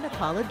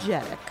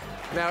unapologetic.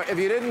 Now, if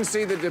you didn't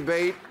see the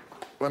debate,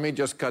 let me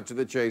just cut to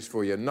the chase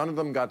for you. None of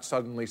them got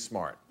suddenly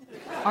smart.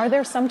 Are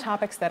there some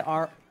topics that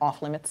are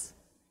off limits?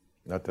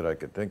 Not that I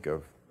could think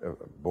of.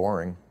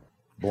 Boring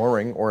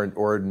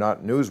or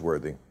not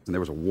newsworthy. And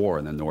there was a war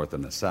in the North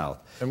and the South.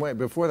 And wait,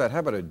 before that, how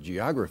about a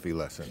geography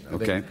lesson? I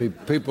Okay.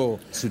 think people...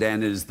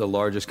 Sudan is the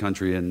largest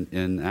country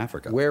in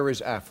Africa. Where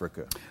is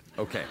Africa?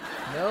 Okay.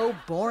 No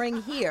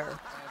boring here.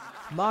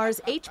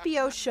 Maher's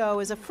HBO show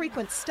is a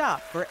frequent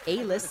stop for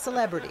A-list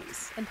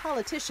celebrities and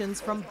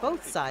politicians from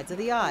both sides of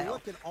the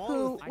aisle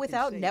who,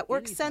 without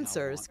network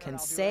censors, can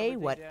say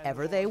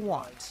whatever they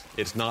want.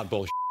 It's not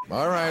bullshit.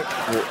 All right.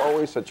 You're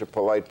always such a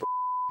polite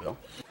Bill.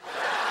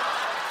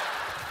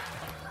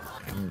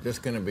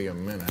 Just going to be a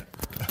minute.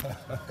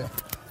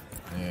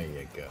 There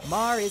you go.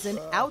 Maher is an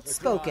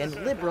outspoken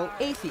liberal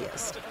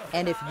atheist,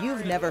 and if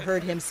you've never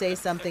heard him say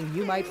something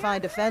you might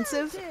find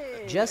offensive,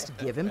 just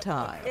give him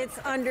time. It's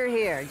under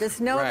here. Just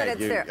know that it's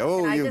there.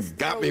 You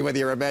got me with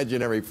your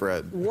imaginary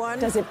friend.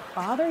 Does it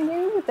bother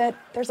you that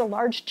there's a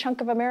large chunk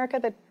of America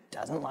that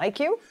doesn't like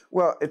you?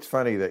 Well, it's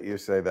funny that you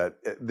say that.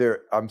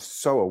 I'm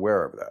so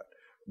aware of that.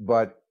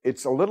 But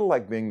it's a little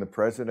like being the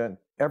president.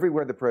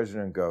 Everywhere the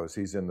president goes,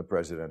 he's in the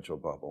presidential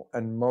bubble.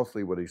 And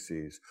mostly what he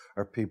sees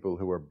are people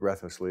who are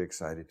breathlessly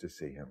excited to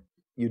see him.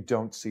 You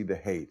don't see the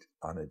hate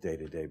on a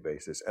day-to-day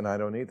basis, and I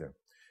don't either.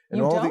 You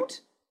don't?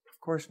 Of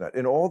course not.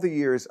 In all the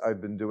years I've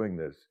been doing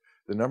this,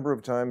 the number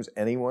of times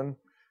anyone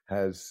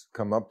has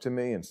come up to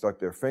me and stuck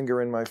their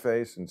finger in my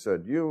face and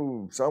said,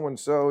 you,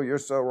 so-and-so, you're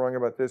so wrong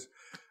about this,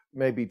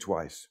 maybe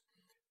twice.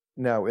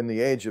 Now, in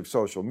the age of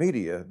social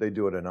media, they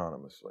do it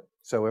anonymously.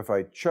 So if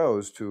I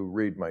chose to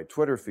read my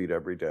Twitter feed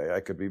every day, I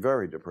could be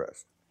very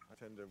depressed.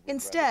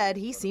 Instead,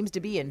 he seems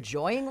to be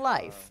enjoying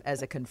life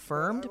as a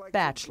confirmed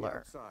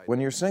bachelor. When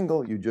you're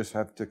single, you just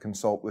have to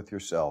consult with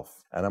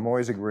yourself. And I'm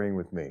always agreeing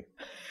with me.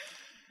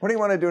 What do you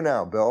want to do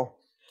now, Bill?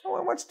 Oh,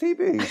 I watch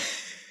TV.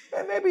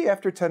 And maybe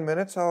after 10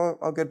 minutes,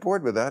 I'll get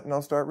bored with that and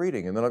I'll start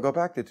reading. And then I'll go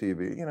back to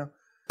TV. You know,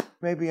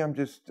 maybe I'm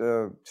just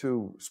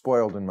too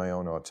spoiled in my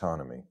own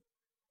autonomy.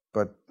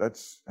 But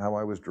that's how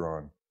I was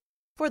drawn.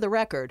 For the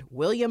record,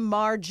 William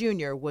Maher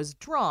Jr. was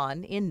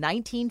drawn in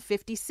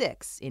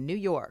 1956 in New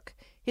York.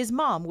 His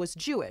mom was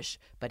Jewish,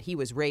 but he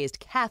was raised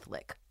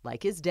Catholic,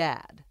 like his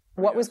dad.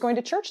 What was going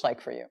to church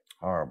like for you?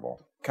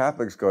 Horrible.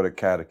 Catholics go to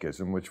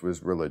catechism, which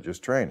was religious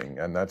training,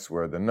 and that's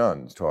where the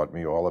nuns taught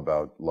me all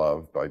about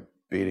love by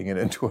beating it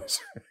into us.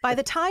 By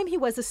the time he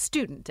was a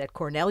student at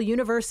Cornell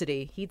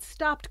University, he'd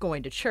stopped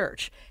going to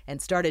church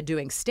and started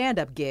doing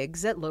stand-up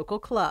gigs at local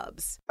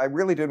clubs. I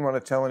really didn't want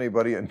to tell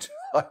anybody until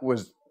I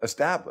was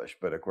established,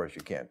 but of course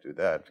you can't do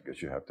that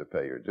because you have to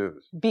pay your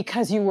dues.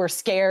 Because you were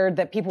scared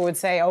that people would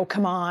say, oh,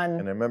 come on.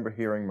 And I remember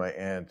hearing my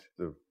aunt,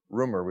 the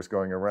rumor was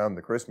going around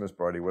the Christmas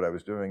party what I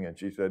was doing, and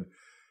she said,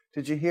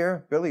 did you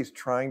hear? Billy's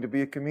trying to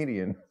be a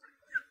comedian.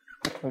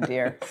 Oh,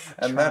 dear.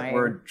 And that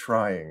word,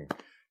 trying,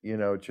 you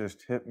know,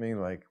 just hit me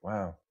like,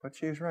 wow, but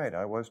she's right,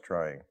 I was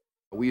trying.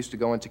 We used to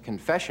go into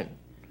confession,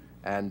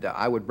 and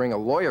I would bring a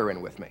lawyer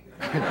in with me.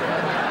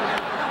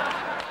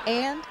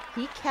 And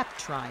he kept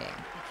trying.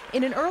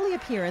 In an early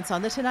appearance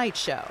on The Tonight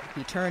Show,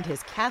 he turned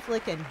his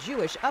Catholic and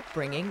Jewish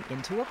upbringing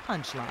into a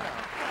punchline.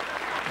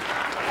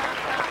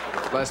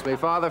 Bless me,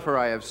 Father, for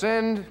I have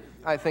sinned.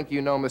 I think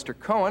you know Mr.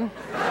 Cohen.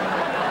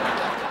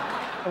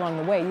 along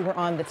the way. You were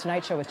on The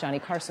Tonight Show with Johnny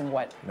Carson,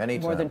 Many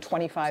more than times.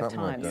 25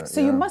 Something like times. that,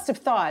 So you must have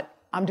thought,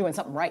 I'm doing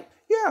something right.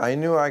 Yeah, I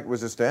knew I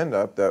was a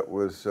stand-up that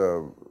was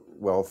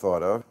well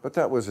thought of, but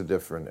that was a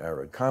different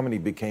era. Comedy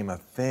became a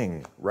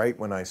thing right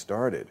when I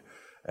started,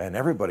 and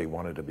everybody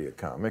wanted to be a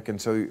comic, and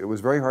so it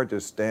was very hard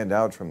to stand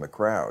out from the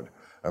crowd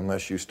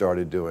unless you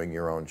started doing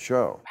your own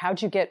show.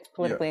 How'd you get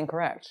politically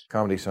incorrect?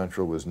 Comedy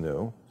Central was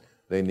new.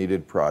 They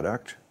needed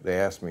product. They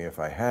asked me if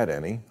I had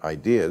any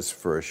ideas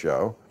for a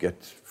show.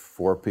 Get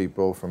 4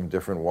 people from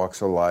different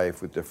walks of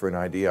life with different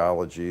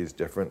ideologies,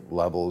 different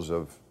levels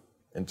of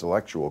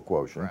intellectual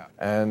quotient,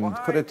 and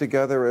put it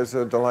together as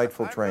a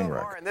delightful train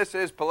wreck. And this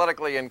is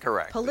Politically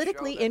Incorrect.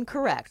 Politically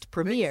Incorrect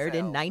premiered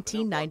in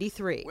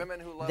 1993.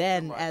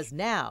 Then, as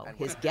now,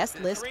 his guest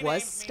list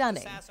was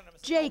stunning.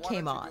 Jay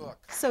came on.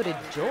 So did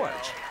George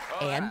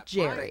and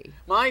Jerry.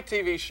 My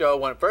TV show,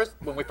 when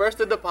we first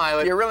did the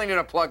pilot, you really need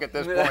a plug at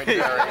this point,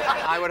 Jerry.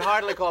 I would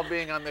hardly call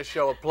being on this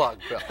show a plug,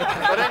 Bill.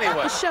 But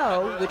anyway. The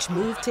show, which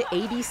moved to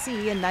ABC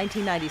in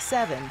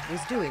 1997, was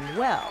doing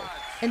well.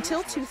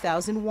 Until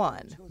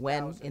 2001,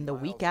 when, in the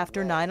week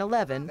after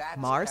 9/11,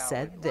 Marr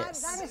said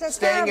this.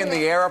 Staying in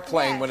the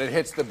airplane when it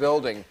hits the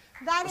building.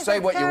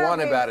 Say what you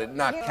want about it,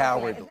 not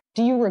cowardly.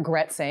 Do you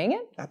regret saying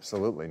it?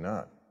 Absolutely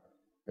not.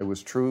 It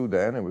was true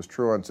then, it was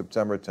true on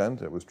September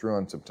 10th, it was true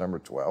on September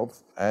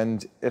 12th,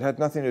 and it had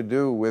nothing to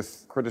do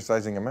with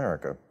criticizing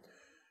America.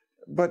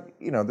 But,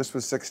 you know, this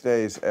was 6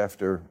 days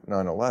after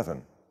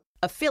 9/11.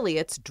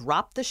 Affiliates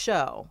dropped the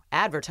show,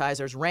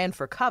 advertisers ran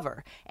for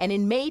cover, and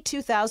in May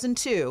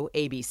 2002,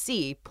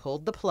 ABC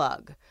pulled the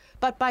plug.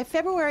 But by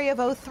February of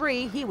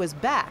 2003, he was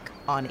back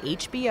on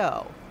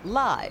HBO,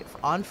 live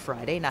on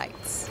Friday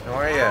nights. How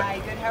are you? Hi,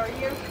 good, how are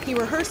you? He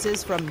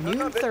rehearses from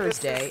noon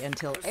Thursday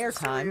until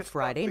airtime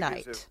Friday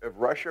night. If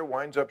Russia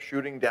winds up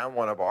shooting down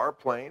one of our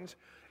planes,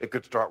 it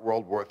could start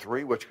World War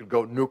III, which could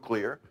go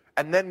nuclear.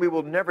 And then we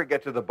will never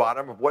get to the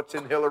bottom of what's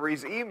in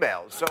Hillary's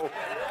emails. So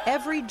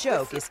every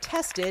joke is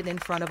tested in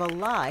front of a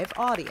live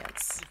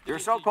audience. Your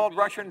so-called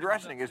Russian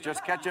dressing is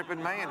just ketchup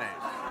and mayonnaise.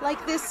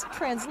 Like this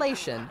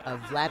translation of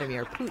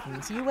Vladimir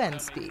Putin's UN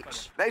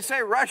speech. They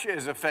say Russia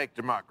is a fake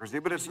democracy,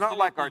 but it's not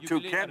like our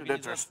 2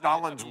 candidates are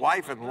Stalin's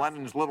wife and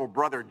Lenin's little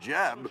brother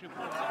Jeb.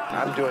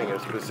 I'm doing a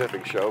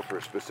specific show for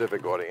a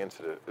specific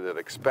audience that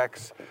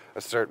expects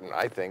a certain,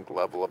 I think,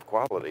 level of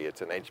quality.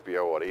 It's an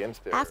HBO audience.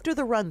 After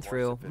the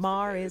run-through,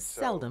 Marr is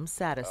seldom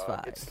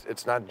satisfied.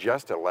 It's not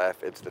just a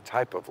laugh, it's the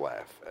type of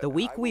laugh. The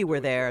week we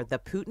were there, the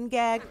Putin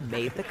gag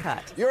made the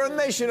cut. You're a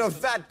nation of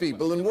fat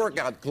people in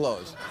workout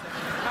clothes.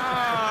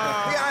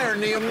 The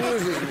irony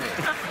amuses me.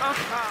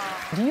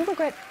 Do you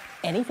regret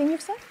anything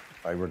you've said?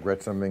 I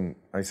regret something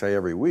I say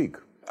every week.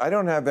 I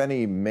don't have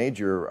any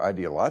major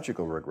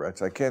ideological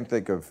regrets. I can't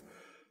think of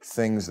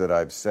things that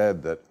I've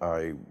said that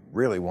I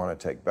really want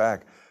to take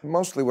back.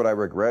 Mostly what I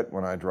regret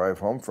when I drive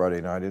home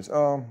Friday night is,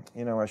 oh,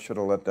 you know, I should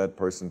have let that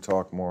person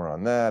talk more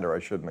on that, or I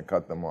shouldn't have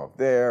cut them off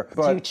there.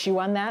 But, do you chew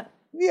on that?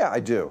 Yeah,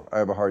 I do. I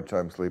have a hard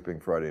time sleeping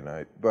Friday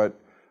night. But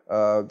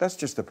that's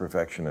just the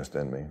perfectionist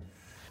in me.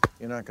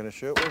 You're not going to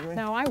shoot with me?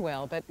 No, I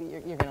will, but you're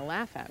going to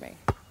laugh at me.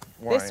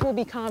 Why? This will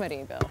be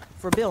comedy, Bill.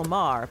 For Bill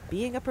Marr,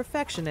 being a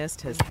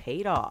perfectionist has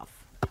paid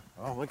off.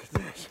 Oh, look at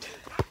this.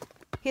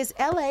 His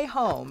LA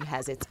home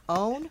has its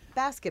own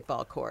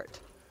basketball court.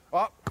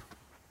 Oh,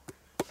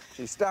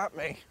 she stopped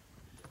me.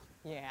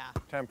 Yeah.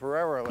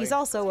 Temporarily. He's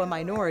also a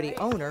minority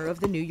owner of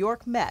the New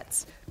York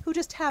Mets, who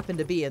just happened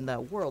to be in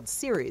the World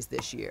Series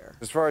this year.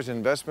 As far as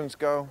investments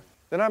go,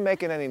 they're not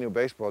making any new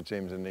baseball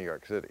teams in New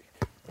York City.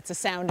 It's a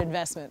sound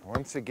investment.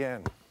 Once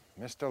again,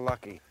 Mr.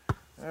 Lucky.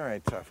 All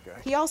right, tough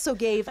guy. He also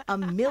gave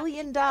 $1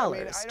 million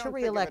to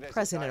re-elect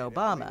President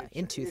Obama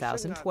in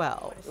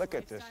 2012. Look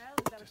at this.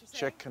 This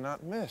chick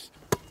cannot miss.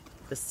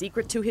 The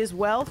secret to his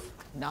wealth?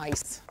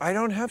 Nice. I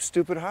don't have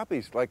stupid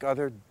hobbies like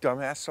other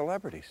dumbass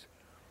celebrities.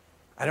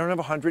 I don't have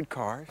 100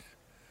 cars.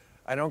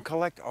 I don't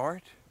collect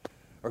art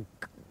or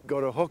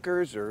go to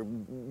hookers or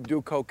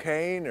do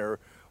cocaine or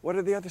what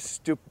are the other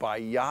stupid, buy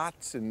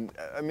yachts and,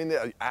 I mean,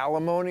 the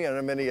alimony, I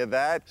don't have any of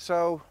that.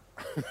 So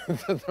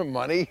the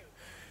money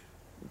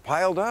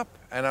piled up,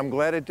 and I'm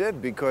glad it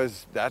did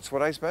because that's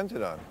what I spent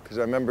it on. Because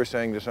I remember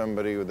saying to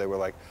somebody, they were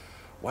like,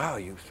 wow,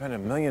 you spent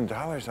 $1 million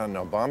on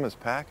Obama's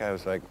PAC? I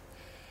was like,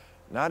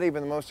 not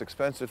even the most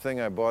expensive thing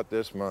I bought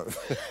this month.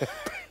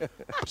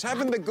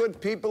 Haven't the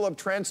good people of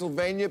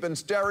Transylvania been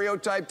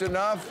stereotyped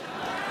enough?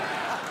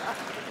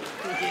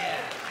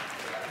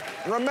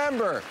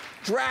 Remember,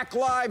 Drac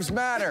Lives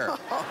Matter.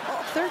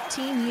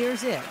 13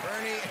 years in,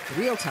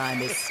 Real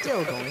Time is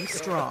still going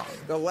strong.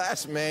 The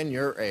last man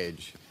your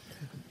age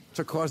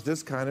to cause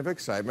this kind of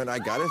excitement, I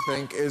gotta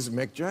think, is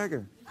Mick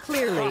Jagger.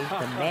 Clearly,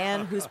 the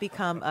man who's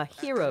become a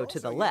hero to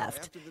the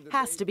left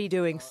has to be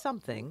doing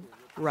something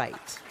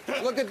right.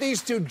 Look at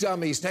these two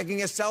dummies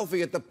taking a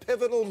selfie at the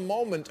pivotal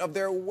moment of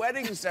their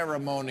wedding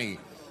ceremony.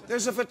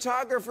 There's a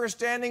photographer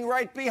standing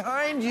right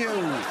behind you.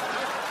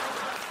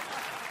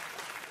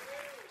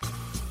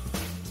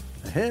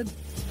 Ahead,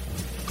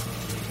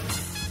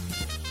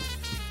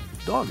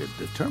 dogged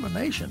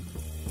determination.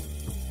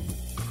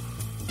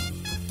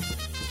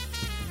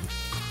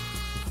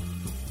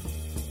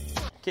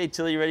 Okay,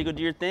 Tilly, you ready to go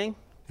do your thing?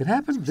 It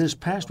happened this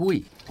past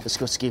week. Let's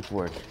go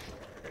skateboard.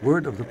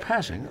 Word of the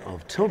passing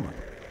of Tillman,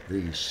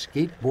 the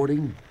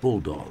skateboarding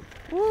bulldog.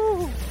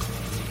 Woo!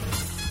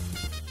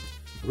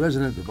 A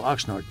resident of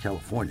Oxnard,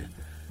 California,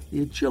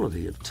 the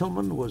agility of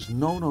Tillman was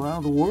known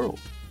around the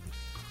world.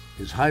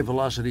 His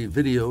high-velocity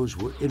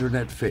videos were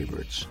internet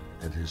favorites,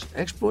 and his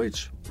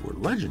exploits were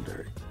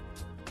legendary.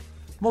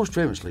 Most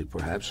famously,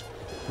 perhaps,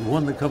 he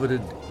won the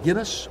coveted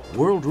Guinness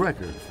World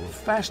Record for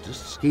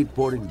fastest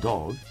skateboarding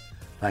dog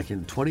back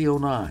in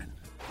 2009.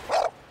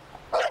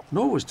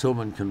 Nor was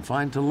Tillman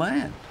confined to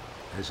land,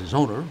 as his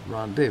owner,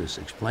 Ron Davis,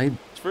 explained.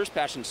 His first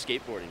passion is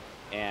skateboarding,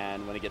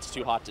 and when it gets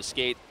too hot to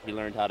skate, he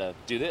learned how to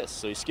do this,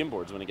 so he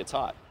skimboards when it gets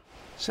hot.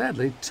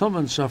 Sadly,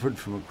 Tillman suffered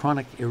from a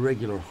chronic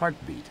irregular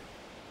heartbeat.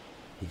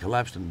 He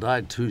collapsed and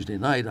died Tuesday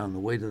night on the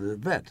way to the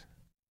vet,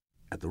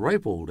 at the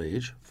ripe old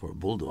age, for a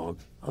bulldog,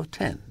 of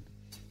 10.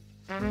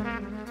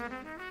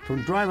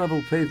 From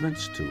dry-level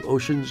pavements to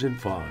oceans in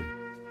fog,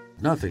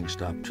 nothing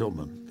stopped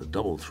Tillman, the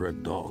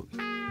double-thread dog.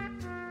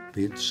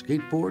 Be it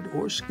skateboard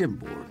or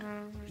skimboard,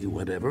 he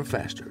went ever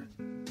faster.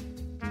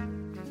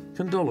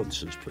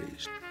 Condolences,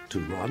 please, to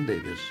Ron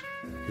Davis,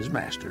 his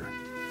master.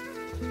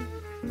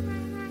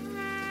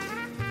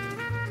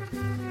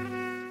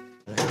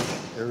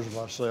 Here's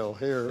my cell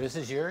here. This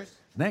is yours?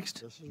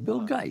 Next,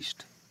 Bill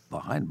Geist,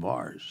 behind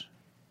bars.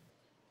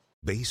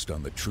 Based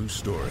on the true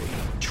story.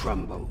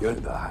 Trumbo, you're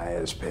the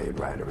highest paid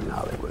writer in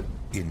Hollywood.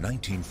 In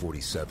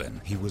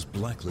 1947, he was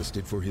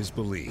blacklisted for his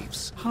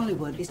beliefs.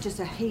 Hollywood is just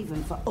a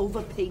haven for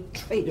overpaid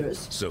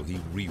traitors. So he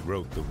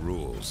rewrote the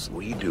rules.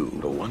 We do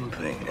the one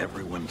thing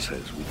everyone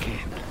says we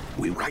can't.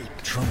 We write.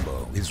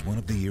 Trumbo is one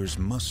of the year's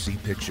must-see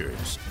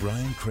pictures.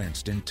 Bryan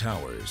Cranston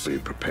towers. Be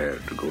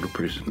prepared to go to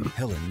prison.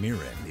 Helen Mirren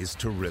is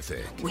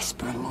terrific.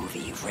 Whisper a movie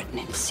you've written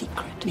in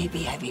secret.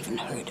 Maybe I've even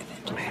heard of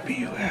it. Maybe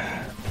you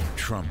have.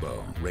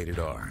 Trumbo, rated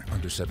R,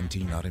 under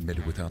 17, not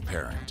admitted without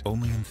parent.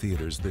 Only in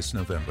theaters this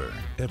November.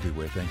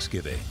 Everywhere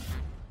Thanksgiving.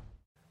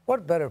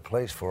 What better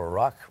place for a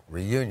rock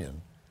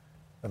reunion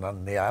than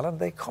on the island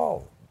they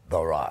call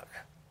The Rock?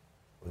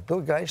 With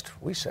Bill Geist,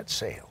 we set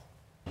sail.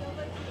 All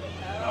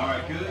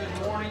right,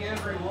 good morning,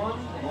 everyone.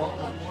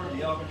 Welcome aboard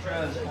the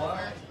Alcatraz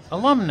Flyer.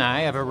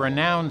 Alumni of a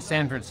renowned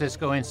San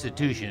Francisco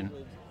institution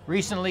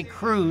recently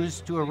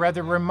cruised to a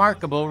rather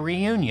remarkable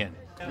reunion.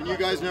 And you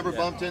guys never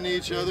bumped into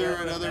each other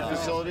at other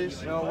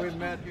facilities? No, we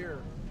met here.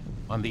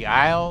 On the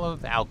Isle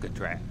of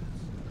Alcatraz.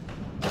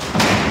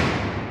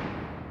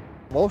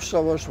 Most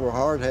of us were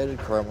hard-headed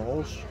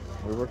criminals.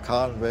 We were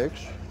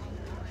convicts.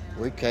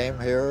 We came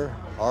here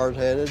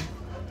hard-headed,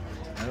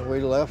 and we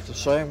left the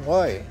same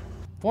way.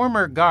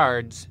 Former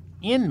guards,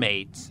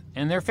 inmates,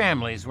 and their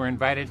families were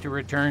invited to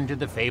return to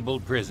the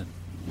fabled prison.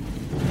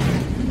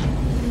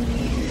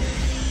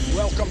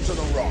 Welcome to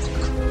The Rock.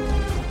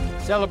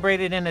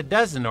 Celebrated in a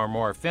dozen or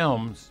more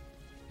films,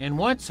 and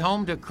once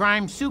home to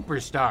crime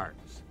superstars,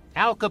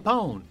 Al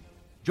Capone,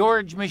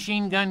 George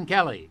Machine Gun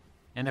Kelly,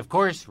 and of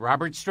course,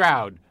 Robert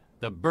Stroud,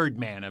 the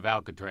Birdman of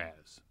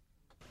Alcatraz.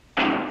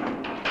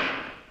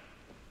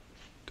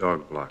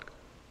 Dog block.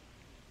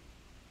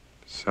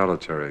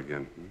 Solitary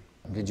again.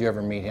 Did you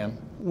ever meet him?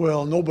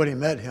 Well, nobody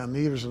met him.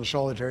 He was in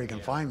solitary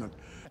confinement.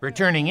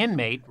 Returning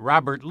inmate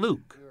Robert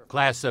Luke,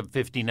 class of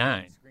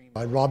 '59.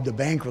 I robbed a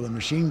bank with a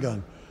machine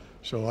gun,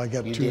 so I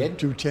got two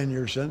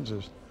 10-year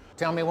sentences.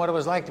 Tell me what it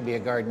was like to be a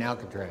guard in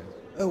Alcatraz.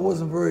 It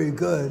wasn't very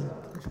good.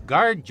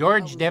 Guard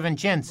George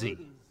DeVincenzi,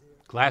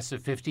 class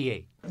of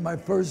 '58. My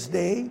first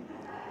day,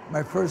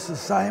 my first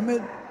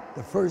assignment,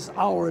 the first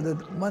hour of the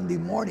Monday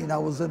morning, I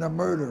was in a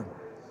murder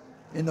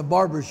in the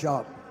barber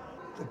shop.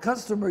 The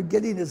customer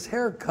getting his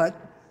hair cut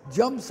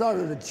jumps out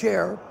of the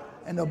chair,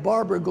 and the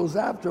barber goes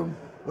after him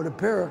with a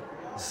pair of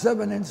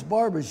 7-inch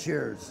barber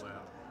shears.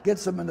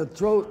 Gets him in the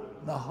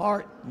throat, the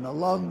heart, and the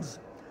lungs.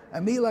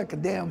 And me, like a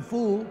damn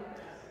fool,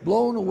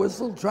 blowing a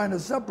whistle, trying to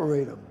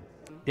separate him.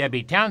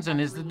 Debbie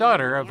Townsend is the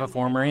daughter of a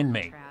former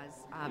inmate.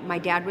 My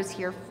dad was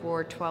here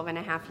for 12 and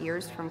a half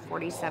years, from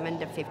 47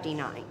 to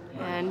 59.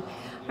 And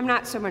I'm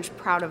not so much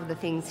proud of the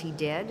things he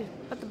did,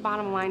 but the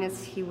bottom line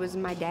is he was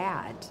my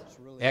dad.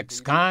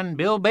 Ex-con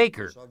Bill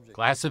Baker,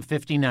 class of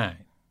 '59.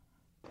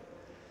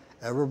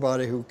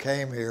 Everybody who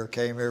came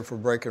here for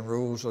breaking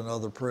rules in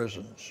other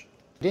prisons.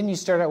 Didn't you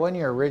start out, wasn't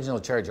your original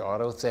charge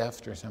auto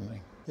theft or something?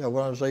 Yeah,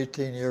 when I was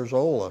 18 years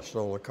old, I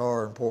stole a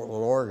car in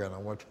Portland, Oregon. I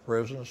went to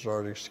prison,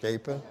 started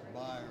escaping.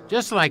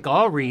 Just like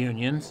all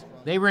reunions,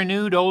 they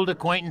renewed old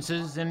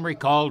acquaintances and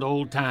recalled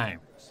old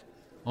times.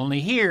 Only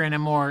here in a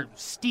more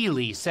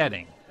steely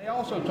setting. They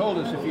also told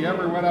us if you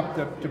ever went up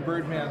to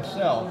Birdman's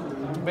cell,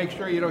 make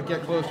sure you don't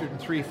get closer than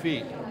 3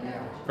 feet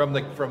from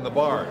the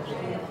bars.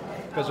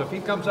 Because if he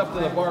comes up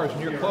to the bars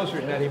and you're closer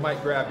than that, he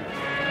might grab you.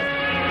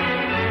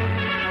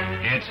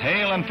 It's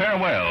hail and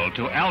farewell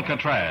to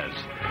Alcatraz.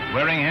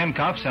 Wearing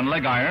handcuffs and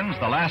leg irons,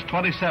 the last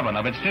 27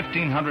 of its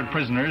 1,500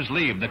 prisoners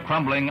leave the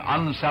crumbling,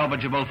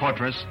 unsalvageable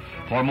fortress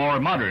for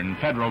more modern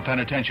federal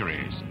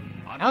penitentiaries.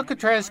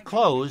 Alcatraz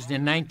closed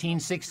in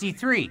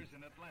 1963,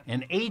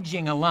 and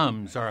aging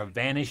alums are a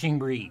vanishing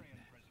breed.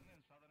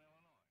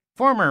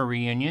 Former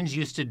reunions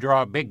used to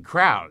draw big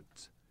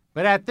crowds,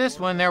 but at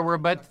this one there were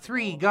but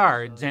 3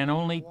 guards and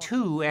only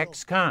 2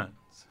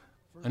 ex-cons.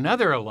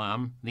 Another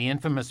alum, the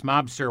infamous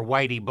mobster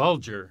Whitey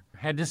Bulger,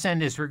 had to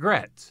send his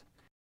regrets.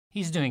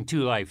 He's doing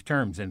 2 life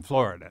terms in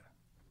Florida.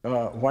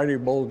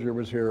 Whitey Bulger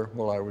was here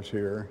while I was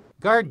here.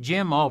 Guard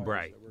Jim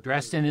Albright,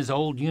 dressed in his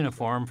old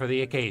uniform for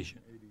the occasion.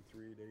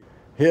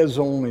 His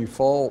only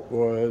fault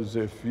was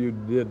if you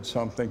did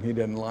something he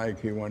didn't like,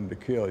 he wanted to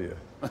kill you.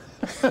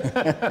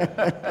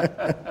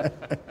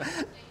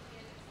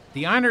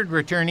 The honored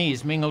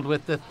returnees mingled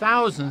with the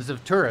thousands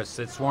of tourists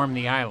that swarmed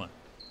the island.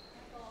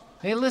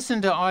 They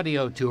listened to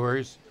audio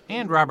tours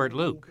and Robert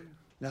Luke.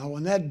 Now,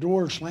 when that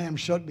door slammed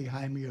shut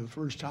behind me the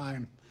first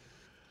time,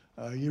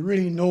 you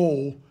really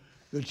know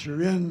that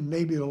you're in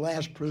maybe the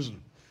last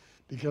prison,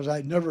 because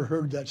I'd never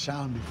heard that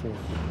sound before.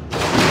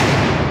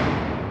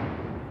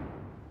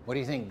 What do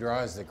you think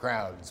draws the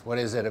crowds? What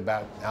is it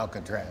about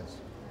Alcatraz?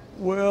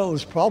 Well,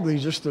 it's probably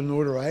just the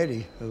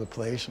notoriety of the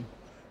place.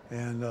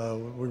 And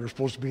we were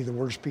supposed to be the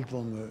worst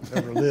people that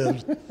ever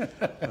lived.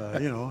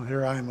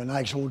 Here I am, a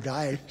nice old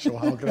guy, so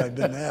how could I have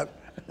been that?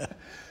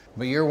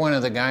 But you're one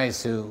of the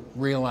guys who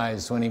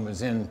realized when he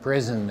was in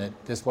prison that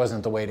this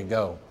wasn't the way to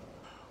go.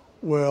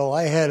 Well,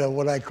 I had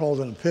what I called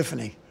an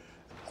epiphany.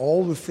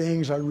 All the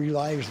things I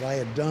realized I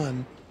had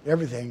done,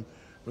 everything,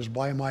 was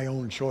by my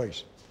own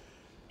choice.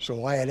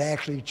 So I had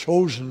actually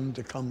chosen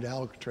to come to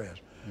Alcatraz.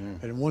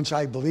 And once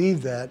I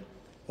believed that,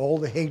 all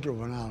the hatred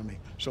went out of me.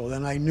 So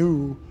then I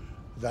knew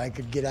that I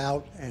could get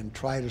out and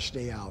try to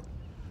stay out.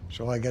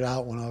 So I got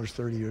out when I was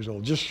 30 years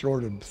old, just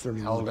short of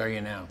 31. How old are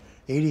you now?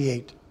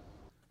 88.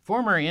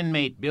 Former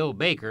inmate Bill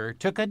Baker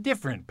took a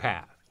different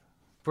path.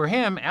 For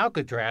him,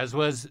 Alcatraz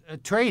was a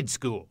trade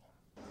school.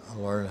 I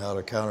learned how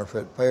to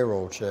counterfeit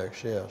payroll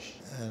checks, yes.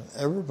 And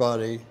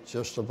everybody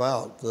just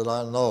about that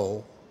I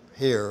know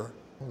here,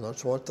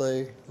 that's what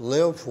they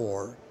live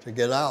for, to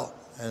get out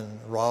and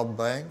rob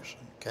banks,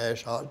 and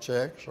cash hot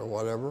checks or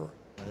whatever.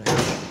 And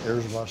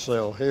here's my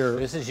cell here.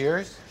 This is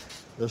yours?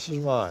 This is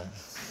mine.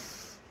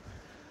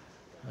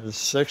 It's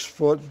 6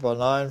 foot by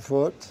 9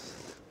 foot.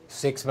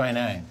 6 by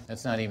 9.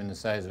 That's not even the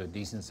size of a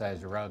decent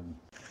sized rug.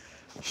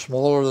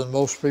 Smaller than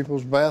most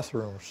people's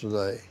bathrooms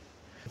today.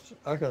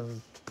 I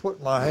can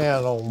put my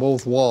hand on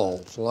both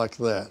walls like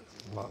that.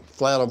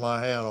 Flat of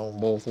my hand on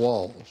both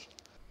walls.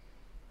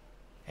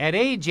 At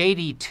age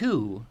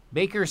 82,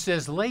 Baker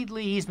says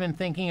lately he's been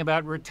thinking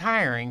about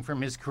retiring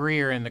from his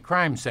career in the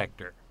crime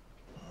sector.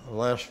 The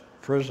last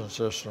prison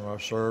system I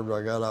served,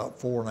 I got out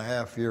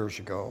 4.5 years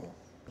ago.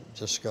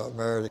 Just got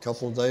married a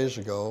couple of days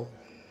ago,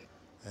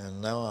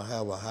 and now I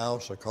have a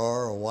house, a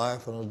car, a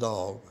wife, and a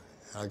dog.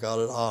 I got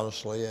it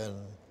honestly and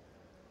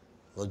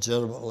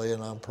legitimately,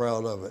 and I'm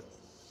proud of it.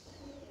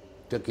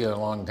 Took you a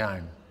long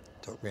time.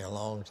 Took me a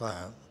long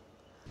time.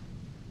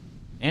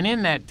 And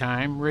in that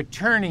time,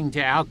 returning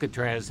to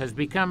Alcatraz has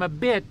become a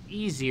bit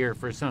easier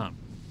for some.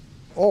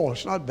 Oh,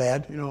 it's not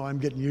bad. I'm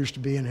getting used to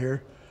being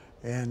here,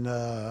 and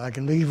I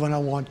can leave when I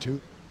want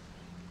to.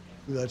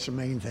 That's the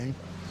main thing.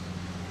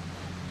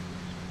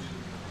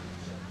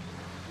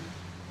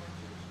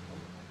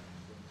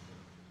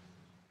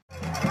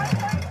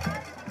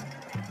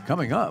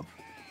 Coming up,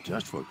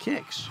 just for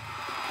kicks.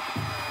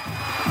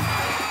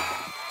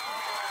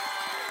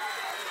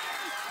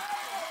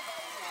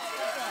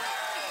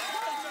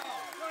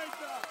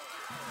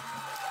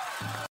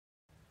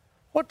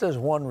 What does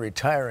one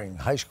retiring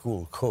high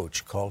school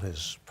coach call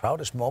his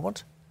proudest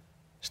moment?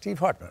 Steve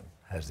Hartman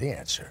has the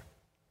answer.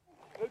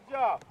 Good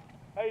job.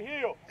 Hey,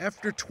 heel.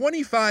 After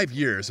 25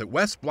 years at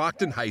West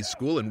Blockton High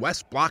School in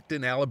West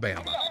Blockton,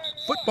 Alabama,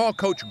 football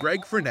coach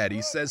Greg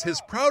Fernetti says his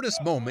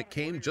proudest moment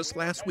came just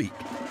last week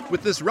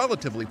with this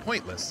relatively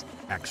pointless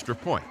extra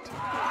point.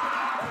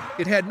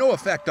 It had no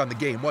effect on the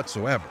game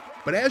whatsoever,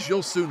 but as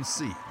you'll soon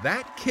see,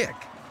 that kick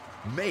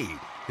made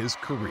his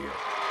career.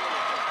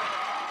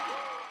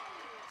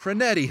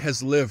 Fernetti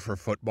has lived for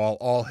football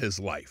all his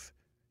life.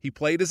 He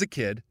played as a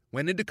kid,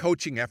 went into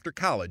coaching after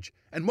college,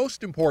 and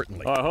most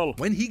importantly,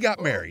 when he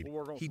got married,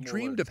 he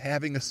dreamed of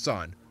having a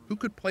son who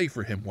could play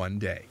for him one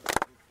day.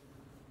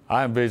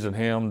 I envisioned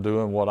him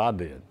doing what I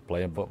did,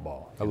 playing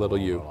football. A little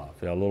you.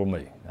 Yeah, a little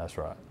me, that's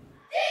right.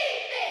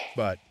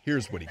 But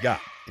here's what he got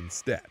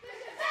instead.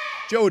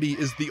 Jody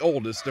is the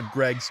oldest of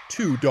Greg's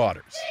 2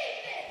 daughters.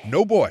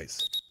 No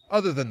boys,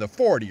 other than the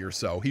 40 or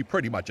so he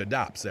pretty much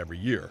adopts every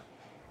year.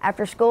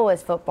 After school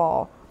is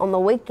football. On the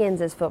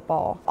weekends is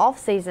football. Off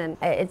season,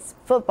 it's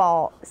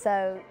football.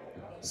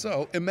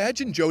 So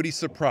imagine Jody's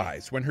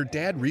surprise when her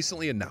dad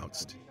recently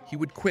announced he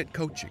would quit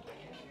coaching.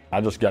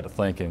 I just got to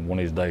thinking one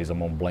of these days I'm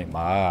going to blink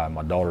my eye and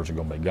my daughters are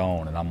going to be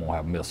gone and I'm going to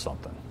have missed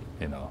something,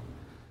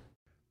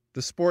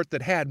 The sport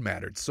that had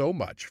mattered so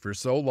much for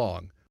so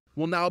long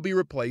will now be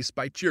replaced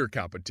by cheer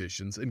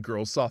competitions and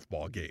girls'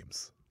 softball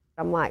games.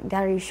 I'm like,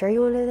 Dad, are you sure you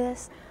want to do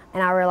this?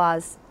 And I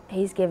realized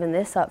he's giving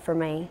this up for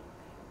me.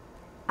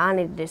 I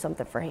need to do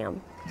something for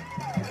him.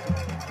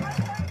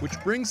 Which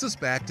brings us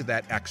back to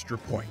that extra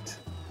point.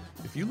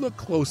 If you look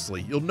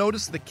closely, you'll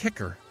notice the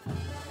kicker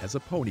has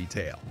a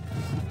ponytail.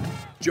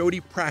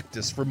 Jody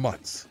practiced for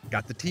months,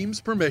 got the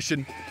team's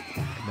permission,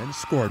 and then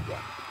scored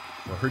one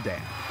for her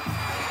dad.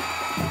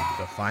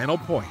 The final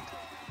point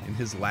in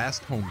his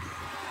last home game.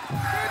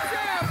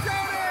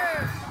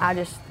 I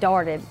just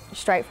darted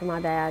straight for my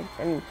dad,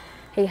 and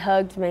he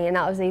hugged me, and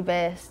that was the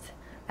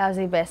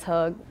best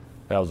hug.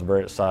 That was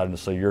very exciting to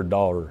see your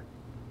daughter,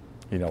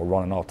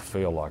 running off the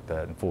field like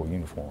that in full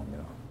uniform,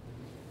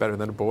 Better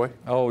than a boy?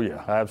 Oh,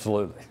 yeah,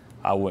 absolutely.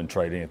 I wouldn't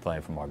trade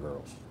anything for my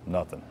girls,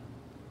 nothing.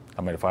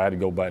 I mean, if I had to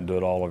go back and do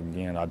it all over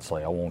again, I'd say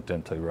I want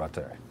them two right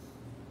there.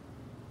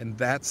 And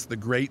that's the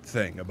great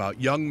thing about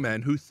young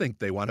men who think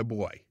they want a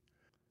boy.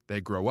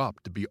 They grow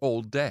up to be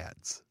old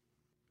dads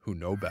who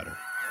know better.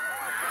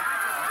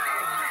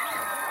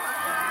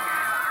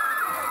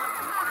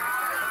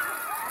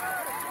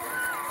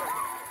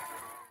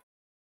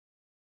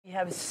 We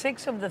have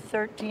 6 of the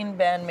 13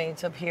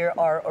 bandmates up here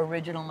are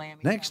original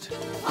Miami. Next,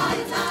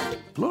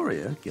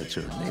 Gloria gets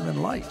her name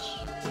in lights.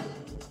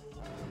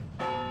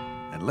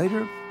 And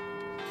later,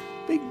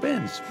 Big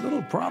Ben's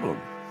Little Problem.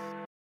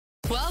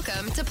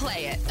 Welcome to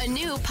Play It, a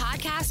new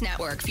podcast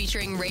network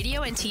featuring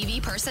radio and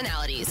TV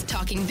personalities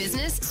talking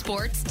business,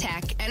 sports,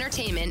 tech,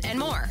 entertainment, and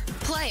more.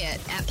 Play it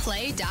at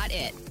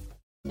play.it.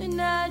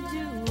 And I'd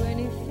do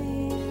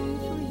anything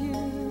for you.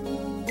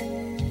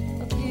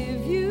 I'll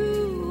give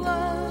you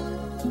up.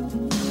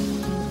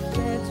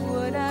 That's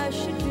what I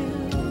should do.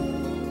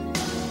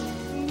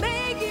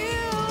 Make you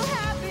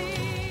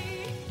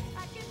happy.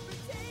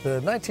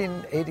 The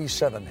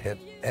 1987 hit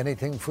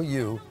Anything for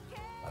You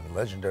by the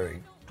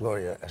legendary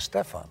Gloria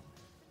Estefan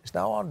is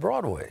now on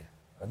Broadway.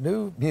 A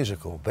new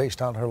musical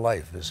based on her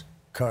life is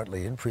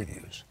currently in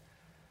previews.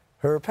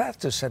 Her path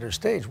to center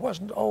stage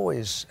wasn't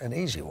always an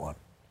easy one,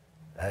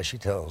 as she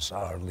tells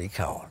our Lee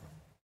Cowan.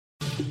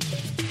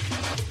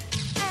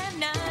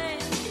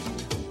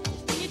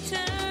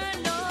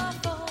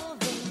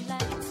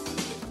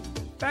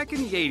 Back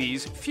in the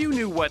 80s, few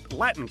knew what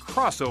Latin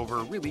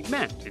crossover really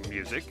meant in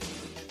music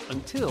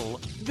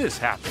until this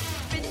happened.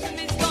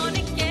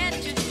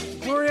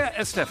 Gloria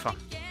Estefan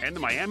and the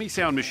Miami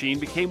Sound Machine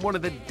became one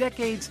of the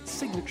decade's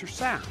signature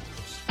sounds.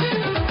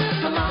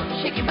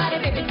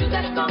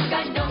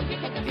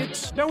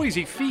 It's no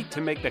easy feat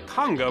to make the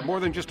conga more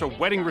than just a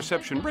wedding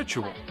reception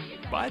ritual,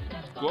 but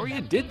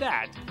Gloria did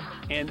that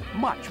and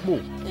much more.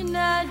 And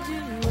I'd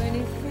do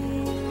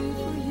anything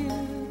for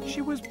you.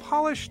 She was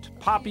polished,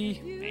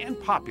 poppy, and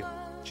popular.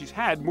 She's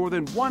had more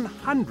than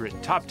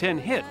 100 top 10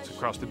 hits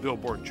across the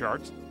Billboard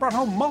charts, brought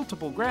home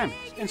multiple Grammys,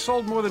 and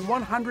sold more than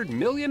 100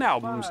 million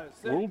albums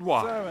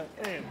worldwide.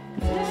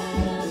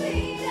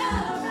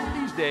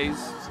 These days,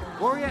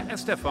 Gloria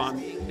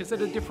Estefan is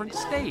at a different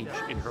stage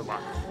in her life.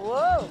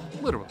 Whoa.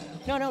 Literally.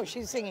 No,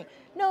 she's singing,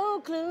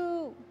 no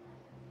clue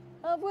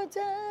of what's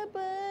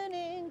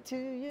happening to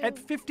you. At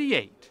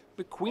 58,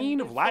 the queen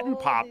of Latin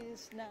pop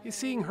is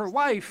seeing her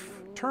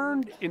life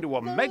turned into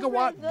a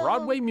megawatt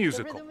Broadway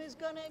musical.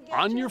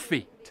 On Your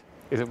Feet.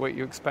 Is it what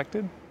you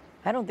expected?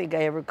 I don't think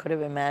I ever could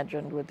have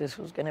imagined what this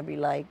was going to be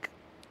like.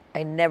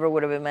 I never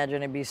would have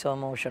imagined it'd be so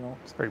emotional.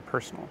 It's very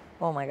personal.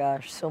 Oh my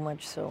gosh, so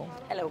much so.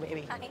 Hello,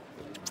 baby. Hi.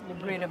 You're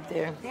great up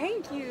there.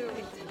 Thank you.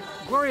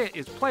 Gloria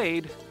is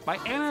played by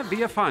Ana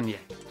Villafañe,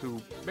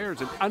 who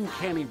bears an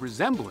uncanny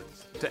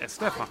resemblance to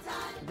Estefan.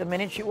 The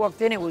minute she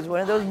walked in, it was one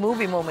of those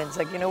movie moments,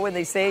 like, when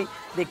they say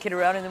they kid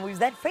around in the movies,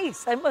 that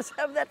face, I must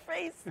have that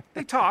face.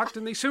 They talked,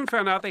 and they soon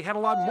found out they had a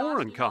lot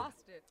more in common.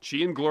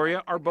 She and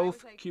Gloria are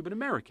both Cuban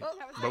American.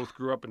 Both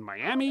grew up in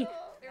Miami,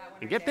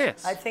 and get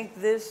this. I think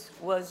this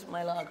was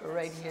my locker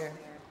right here.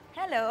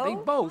 Hello. They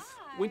both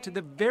went to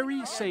the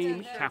very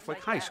same Catholic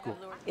high school.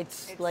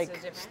 It's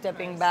like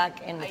stepping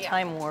back in the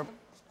time warp.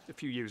 A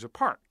few years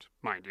apart,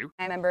 mind you.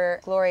 I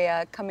remember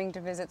Gloria coming to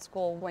visit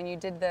school when you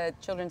did the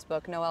children's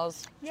book,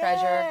 Noel's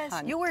Treasure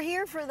Hunt. You were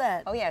here for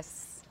that. Oh,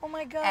 yes. Oh,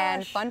 my gosh.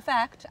 And fun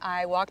fact,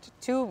 I walked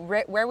to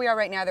where we are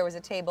right now, there was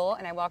a table,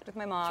 and I walked with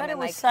my mom. And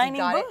was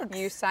signing books.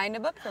 You signed a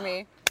book for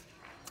me.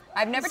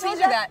 I've never told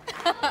you that.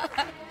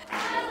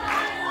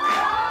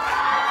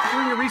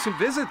 During a recent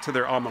visit to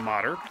their alma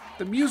mater,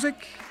 the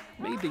music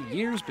made the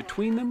years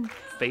between them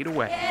fade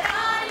away.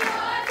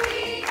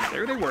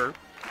 There they were,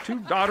 two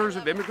daughters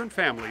of immigrant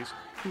families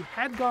who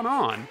had gone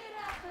on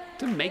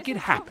to make it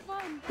happen.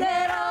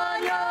 Get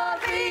on your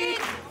feet.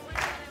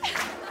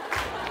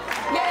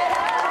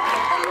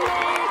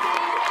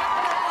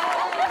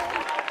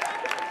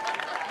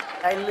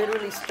 I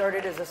literally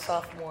started as a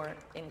sophomore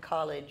in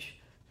college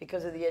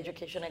because of the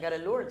education I got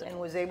at Lourdes, and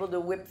was able to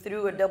whip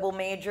through a double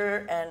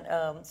major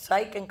and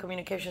psych and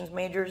communications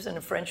majors and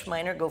a French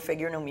minor, go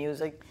figure, no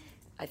music.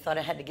 I thought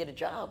I had to get a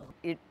job.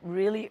 It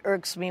really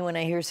irks me when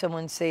I hear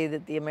someone say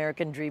that the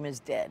American dream is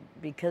dead,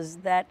 because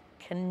that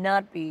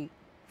cannot be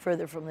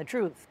further from the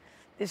truth.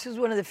 This is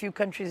one of the few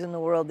countries in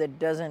the world that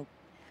doesn't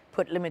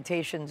put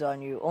limitations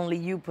on you. Only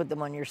you put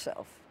them on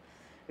yourself.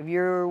 If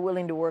you're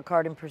willing to work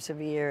hard and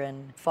persevere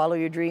and follow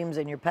your dreams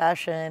and your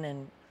passion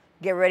and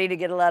get ready to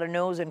get a lot of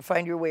no's and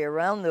find your way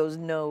around those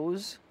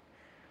no's,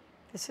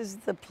 this is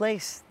the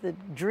place, the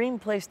dream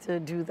place to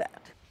do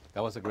that.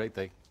 That was a great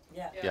day.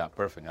 Yeah,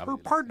 perfect. Her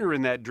partner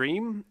in that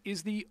dream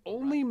is the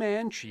only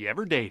man she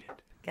ever dated.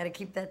 Got to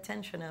keep that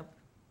tension up.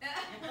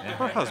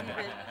 Her husband,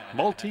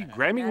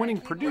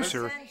 multi-Grammy-winning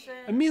producer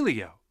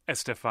Emilio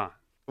Estefan.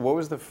 What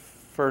was the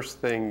first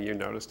thing you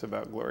noticed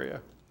about Gloria?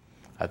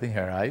 I think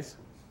her eyes.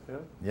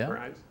 Yeah? Her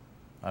eyes?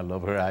 I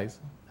love her eyes.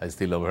 I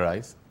still love her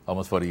eyes,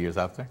 almost 40 years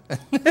after.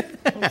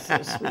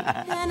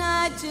 Can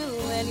I do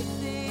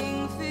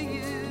anything for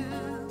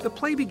you? The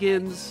play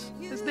begins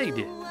as they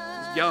did,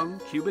 as young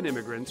Cuban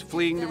immigrants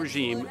fleeing the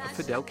regime of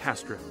Fidel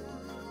Castro.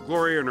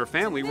 Gloria and her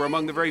family were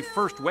among the very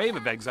first wave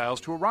of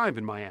exiles to arrive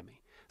in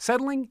Miami,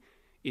 settling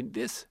in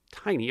this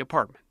tiny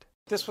apartment.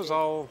 This was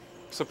all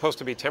supposed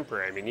to be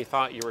temporary. I mean, you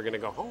thought you were going to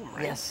go home,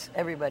 right? Yes,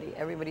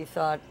 everybody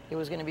thought it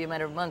was going to be a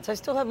matter of months. I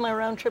still have my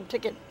round-trip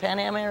ticket, Pan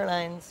Am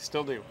Airlines.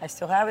 Still do. I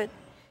still have it.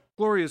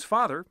 Gloria's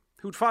father,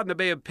 who'd fought in the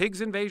Bay of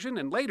Pigs invasion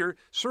and later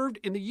served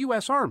in the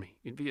U.S. Army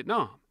in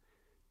Vietnam,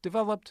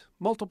 developed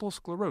multiple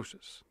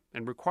sclerosis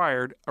and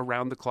required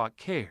around-the-clock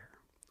care,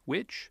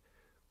 which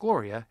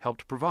Gloria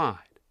helped provide.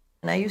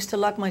 And I used to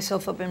lock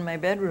myself up in my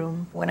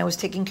bedroom when I was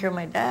taking care of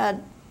my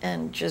dad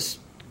and just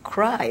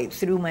cry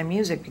through my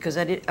music because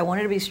I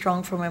wanted to be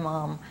strong for my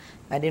mom.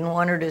 I didn't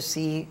want her to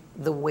see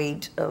the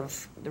weight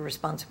of the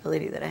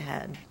responsibility that I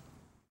had.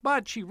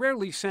 But she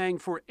rarely sang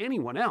for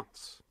anyone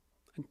else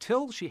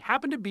until she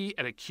happened to be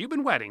at a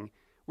Cuban wedding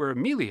where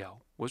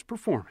Emilio was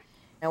performing.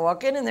 I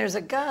walk in and there's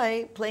a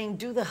guy playing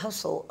Do the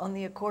Hustle on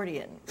the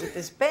accordion with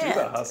this band.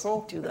 Do the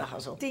Hustle? Do the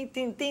Hustle. Ding,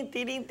 ding, ding,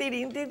 ding, ding,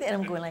 ding, ding. And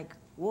I'm going like,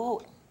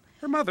 whoa.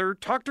 Her mother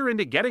talked her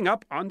into getting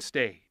up on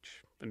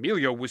stage.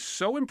 Emilio was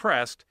so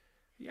impressed,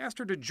 he asked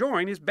her to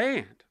join his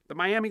band, the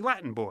Miami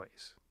Latin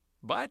Boys.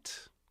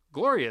 But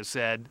Gloria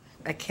said,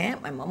 I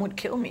can't. My mom would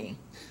kill me.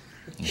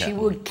 She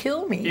would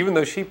kill me. Even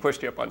though she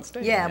pushed you up on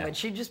stage. Yeah, but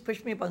she just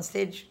pushed me up on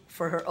stage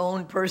for her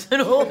own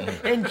personal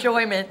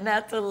enjoyment,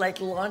 not to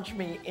like launch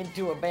me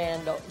into a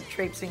band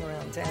traipsing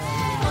around town.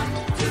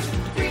 1, 2,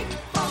 3,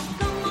 4,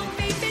 come on,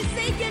 baby,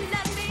 say you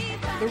love me.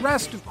 The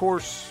rest, of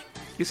course,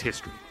 is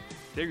history.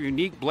 Their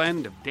unique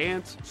blend of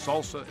dance,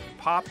 salsa, and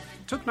pop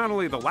took not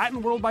only the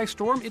Latin world by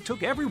storm, it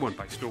took everyone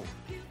by storm.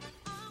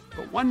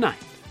 But one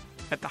night,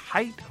 at the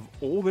height of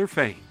all their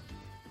fame,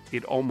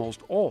 it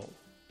almost all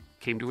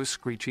came to a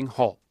screeching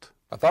halt.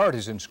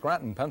 Authorities in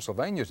Scranton,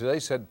 Pennsylvania today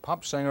said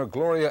pop singer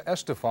Gloria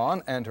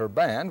Estefan and her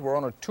band were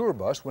on a tour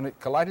bus when it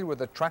collided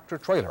with a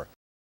tractor-trailer.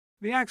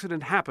 The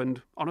accident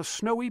happened on a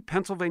snowy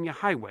Pennsylvania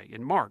highway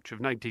in March of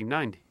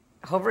 1990.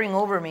 Hovering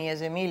over me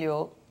is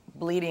Emilio,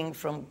 bleeding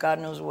from God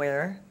knows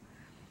where.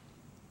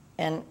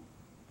 And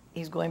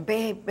he's going,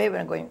 babe, babe.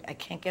 And I'm going, I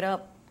can't get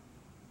up.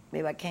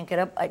 Babe, I can't get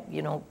up.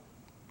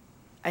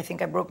 I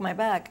think I broke my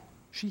back.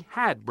 She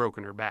had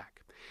broken her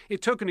back.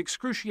 It took an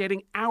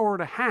excruciating hour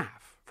and a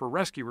half for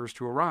rescuers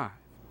to arrive.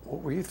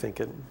 What were you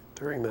thinking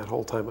during that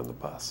whole time on the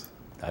bus?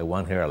 I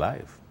want her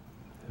alive.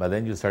 But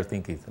then you start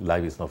thinking,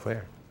 life is not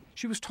fair.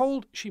 She was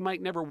told she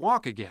might never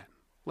walk again,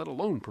 let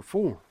alone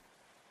perform.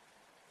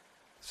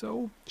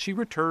 So she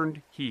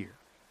returned here,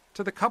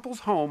 to the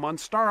couple's home on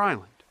Star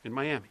Island in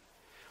Miami,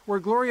 where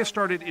Gloria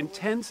started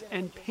intense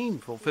and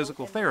painful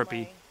physical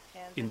therapy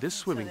in this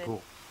swimming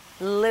pool.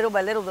 Little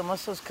by little, the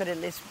muscles could at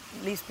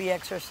least be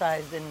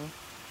exercised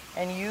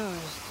and used.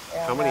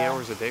 How many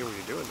hours a day were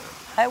you doing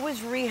that? I was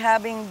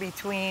rehabbing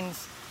between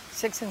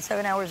 6 and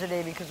 7 hours a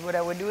day because what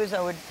I would do is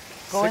I would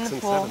go in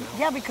the pool.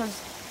 Yeah, because,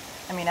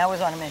 I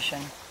was on a mission.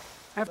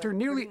 After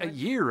nearly a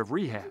year of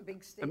rehab,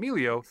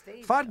 Emilio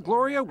thought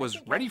Gloria was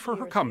ready for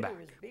her comeback,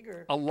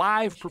 a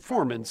live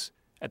performance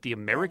at the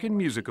American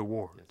Music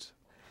Awards.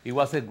 It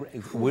was a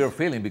weird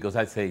feeling because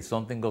I'd say,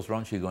 something goes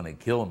wrong, she's going to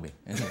kill me.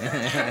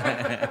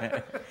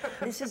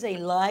 This is a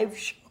live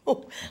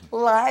show,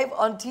 live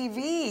on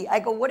TV. I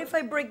go, what if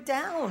I break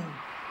down?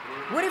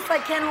 What if I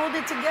can't hold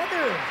it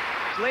together?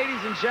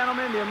 Ladies and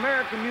gentlemen, the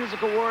American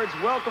Music Awards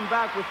welcome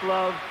back with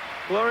love,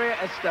 Gloria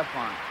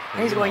Estefan.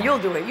 And he's going, you'll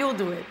do it, you'll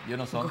do it. You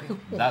know something?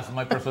 That's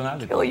my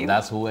personality.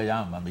 That's who I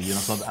am.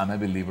 I'm a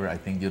believer. I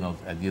think,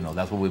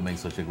 that's what we make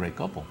such a great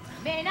couple.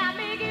 May not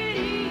make it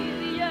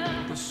easier.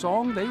 The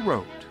song they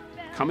wrote,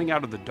 Coming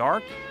Out of the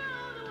Dark,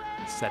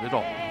 said it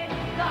all.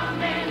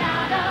 Coming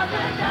out of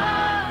the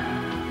dark,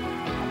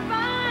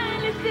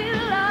 finally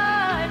still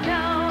I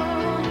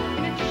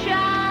know it's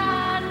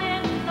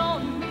shining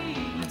on me.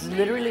 It's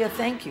literally a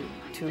thank you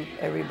to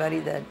everybody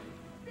that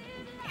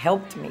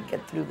helped me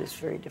get through this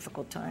very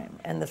difficult time.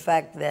 And the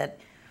fact that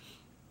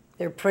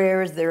their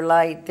prayers, their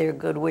light, their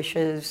good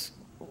wishes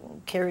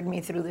carried me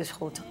through this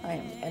whole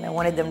time. And I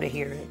wanted them to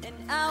hear it.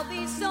 And I'll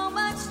be so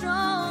much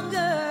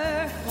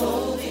stronger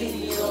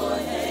holding your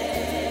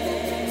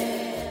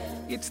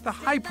hand. It's the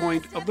high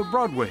point of the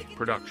Broadway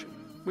production,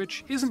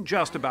 which isn't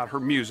just about her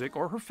music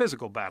or her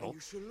physical battle.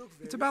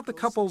 It's about the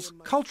couple's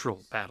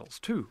cultural battles,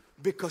 too.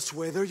 Because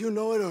whether you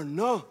know it or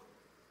not,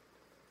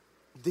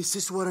 this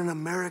is what an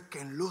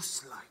American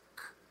looks like.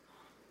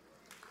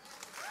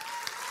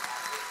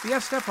 The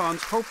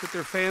Estefans hope that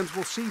their fans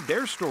will see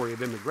their story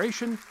of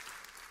immigration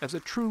as a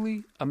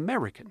truly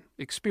American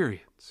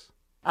experience.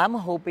 I'm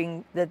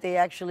hoping that they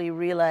actually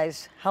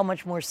realize how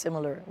much more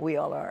similar we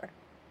all are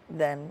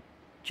than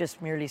just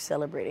merely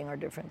celebrating our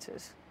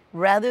differences.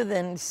 Rather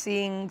than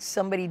seeing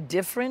somebody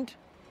different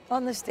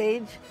on the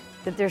stage,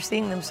 that they're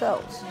seeing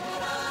themselves.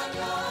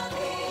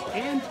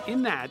 And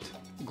in that,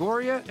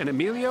 Gloria and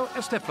Emilio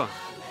Estefan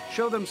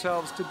show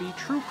themselves to be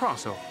true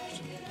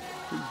crossovers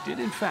who did,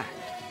 in fact,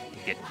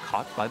 get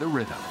caught by the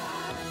rhythm.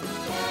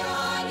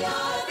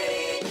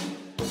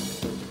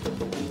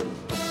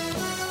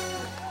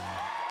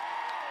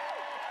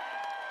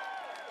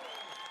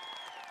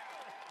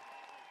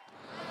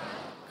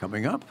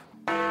 Coming up,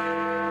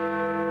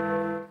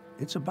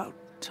 it's about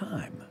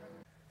time.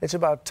 It's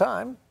about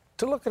time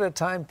to look at a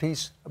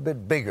timepiece a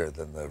bit bigger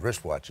than the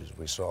wristwatches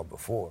we saw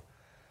before.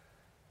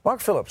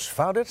 Mark Phillips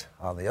found it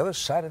on the other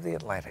side of the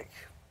Atlantic.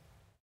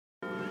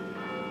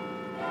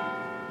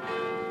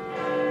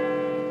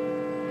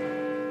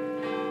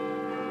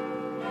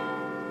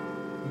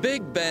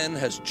 Big Ben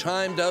has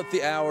chimed out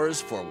the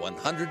hours for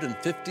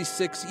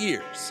 156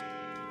 years.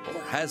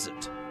 Or has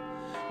it?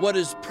 What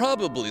is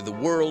probably the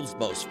world's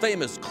most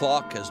famous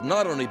clock has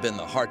not only been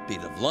the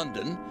heartbeat of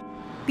London.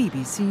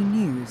 BBC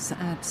News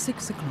at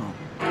 6 o'clock.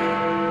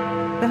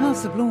 The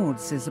House of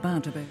Lords is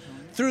about to vote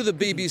on. Through the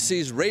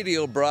BBC's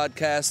radio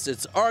broadcasts,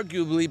 it's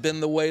arguably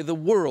been the way the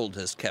world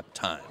has kept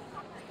time.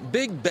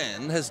 Big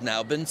Ben has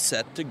now been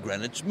set to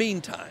Greenwich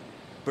Mean Time.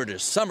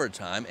 British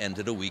summertime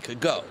ended a week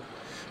ago.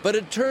 But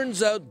it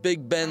turns out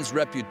Big Ben's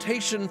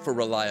reputation for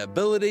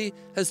reliability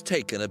has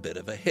taken a bit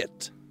of a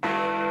hit.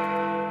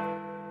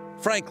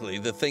 Frankly,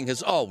 the thing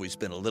has always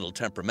been a little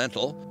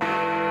temperamental.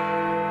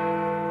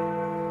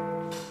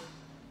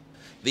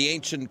 The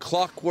ancient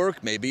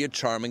clockwork may be a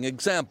charming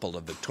example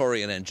of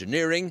Victorian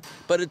engineering,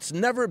 but it's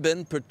never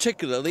been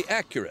particularly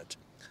accurate.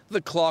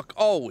 The clock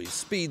always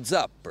speeds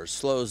up or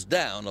slows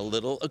down a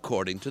little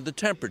according to the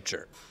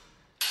temperature.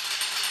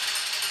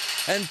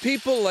 And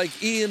people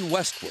like Ian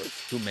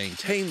Westworth, who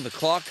maintain the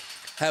clock,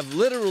 have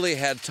literally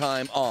had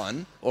time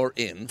on or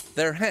in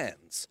their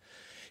hands.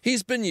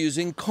 He's been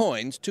using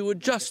coins to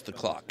adjust the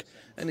clock,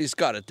 and he's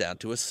got it down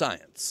to a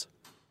science.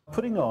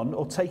 Putting on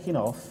or taking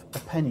off a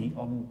penny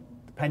on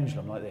the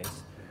pendulum like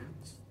this,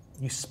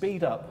 you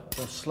speed up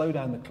or slow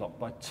down the clock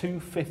by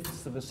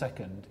 2/5 of a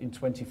second in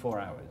 24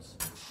 hours.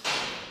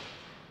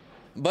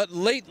 But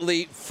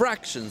lately,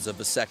 fractions of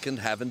a second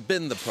haven't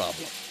been the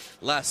problem.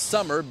 Last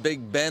summer,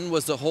 Big Ben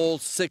was a whole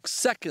 6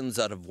 seconds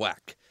out of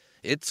whack.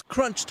 It's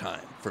crunch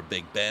time for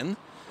Big Ben.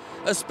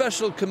 A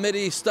special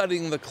committee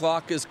studying the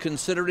clock is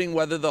considering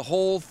whether the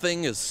whole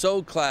thing is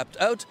so clapped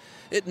out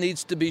it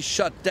needs to be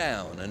shut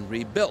down and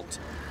rebuilt,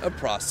 a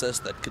process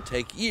that could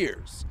take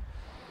years.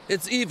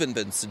 It's even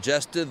been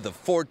suggested the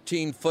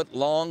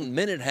 14-foot-long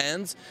minute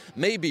hands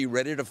may be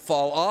ready to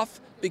fall off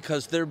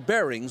because their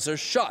bearings are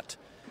shot.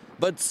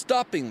 But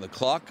stopping the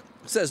clock,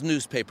 says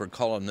newspaper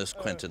columnist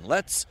Quentin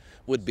Letts,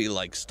 would be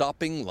like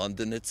stopping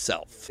London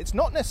itself. It's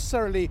not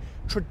necessarily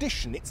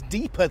tradition, it's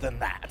deeper than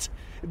that.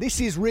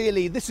 This is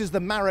the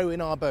marrow in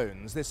our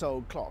bones, this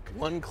old clock.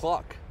 One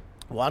clock.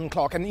 One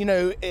clock. And, you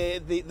know,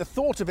 the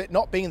thought of it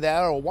not being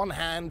there, or one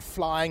hand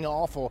flying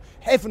off, or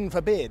heaven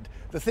forbid,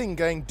 the thing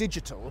going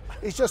digital,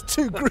 is just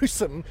too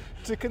gruesome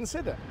to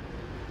consider.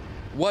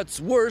 What's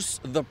worse,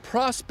 the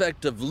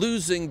prospect of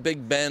losing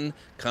Big Ben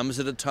comes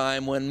at a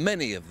time when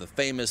many of the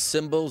famous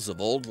symbols of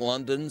old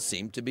London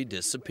seem to be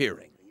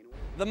disappearing.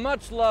 The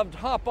much-loved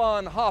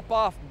hop-on,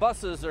 hop-off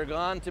buses are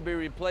gone to be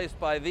replaced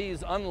by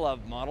these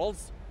unloved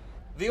models.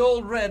 The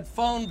old red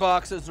phone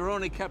boxes are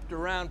only kept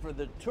around for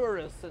the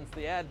tourists since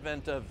the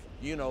advent of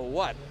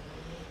you-know-what.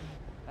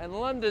 And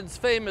London's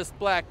famous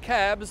black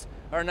cabs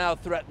are now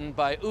threatened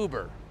by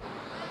Uber.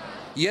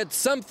 Yet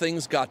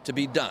something's got to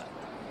be done.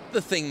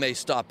 The thing may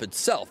stop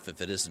itself if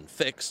it isn't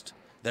fixed.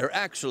 They're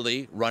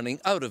actually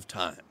running out of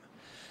time.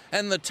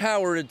 And the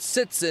tower it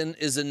sits in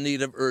is in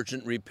need of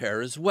urgent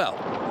repair as well.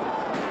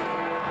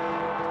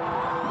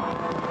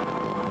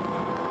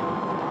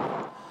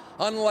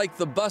 Unlike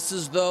the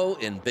buses, though,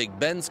 in Big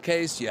Ben's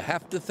case, you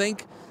have to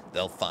think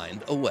they'll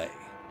find a way.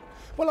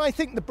 Well, I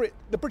think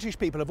the British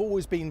people have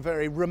always been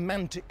very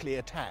romantically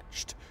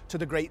attached to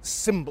the great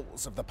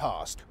symbols of the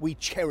past. We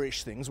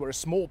cherish things. We're a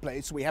small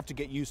place. We have to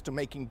get used to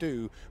making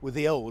do with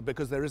the old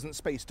because there isn't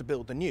space to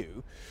build the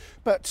new.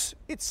 But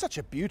it's such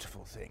a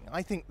beautiful thing.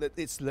 I think that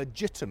it's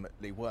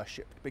legitimately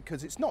worshipped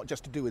because it's not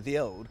just to do with the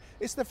old.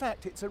 It's the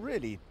fact it's a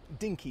really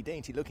dinky,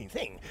 dainty-looking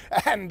thing.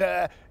 And,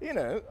 you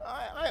know,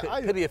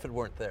 I pity if it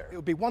weren't there. It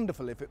would be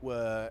wonderful if it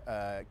were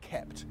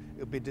kept. It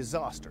would be a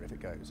disaster if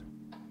it goes.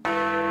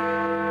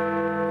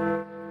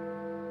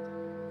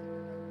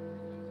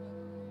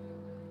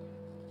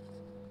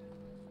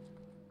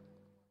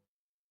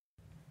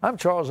 I'm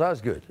Charles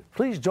Osgood.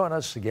 Please join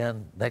us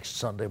again next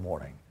Sunday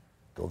morning.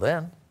 Till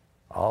then,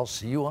 I'll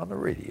see you on the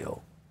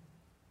radio.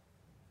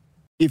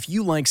 If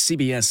you like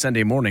CBS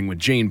Sunday Morning with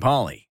Jane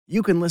Pauley,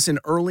 you can listen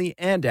early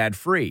and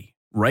ad-free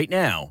right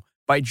now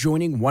by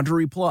joining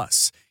Wondery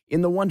Plus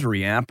in the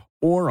Wondery app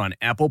or on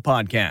Apple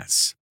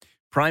Podcasts.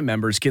 Prime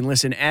members can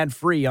listen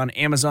ad-free on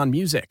Amazon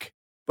Music.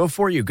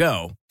 Before you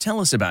go, tell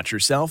us about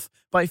yourself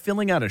by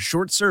filling out a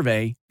short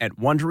survey at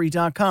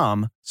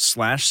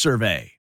Wondery.com/survey.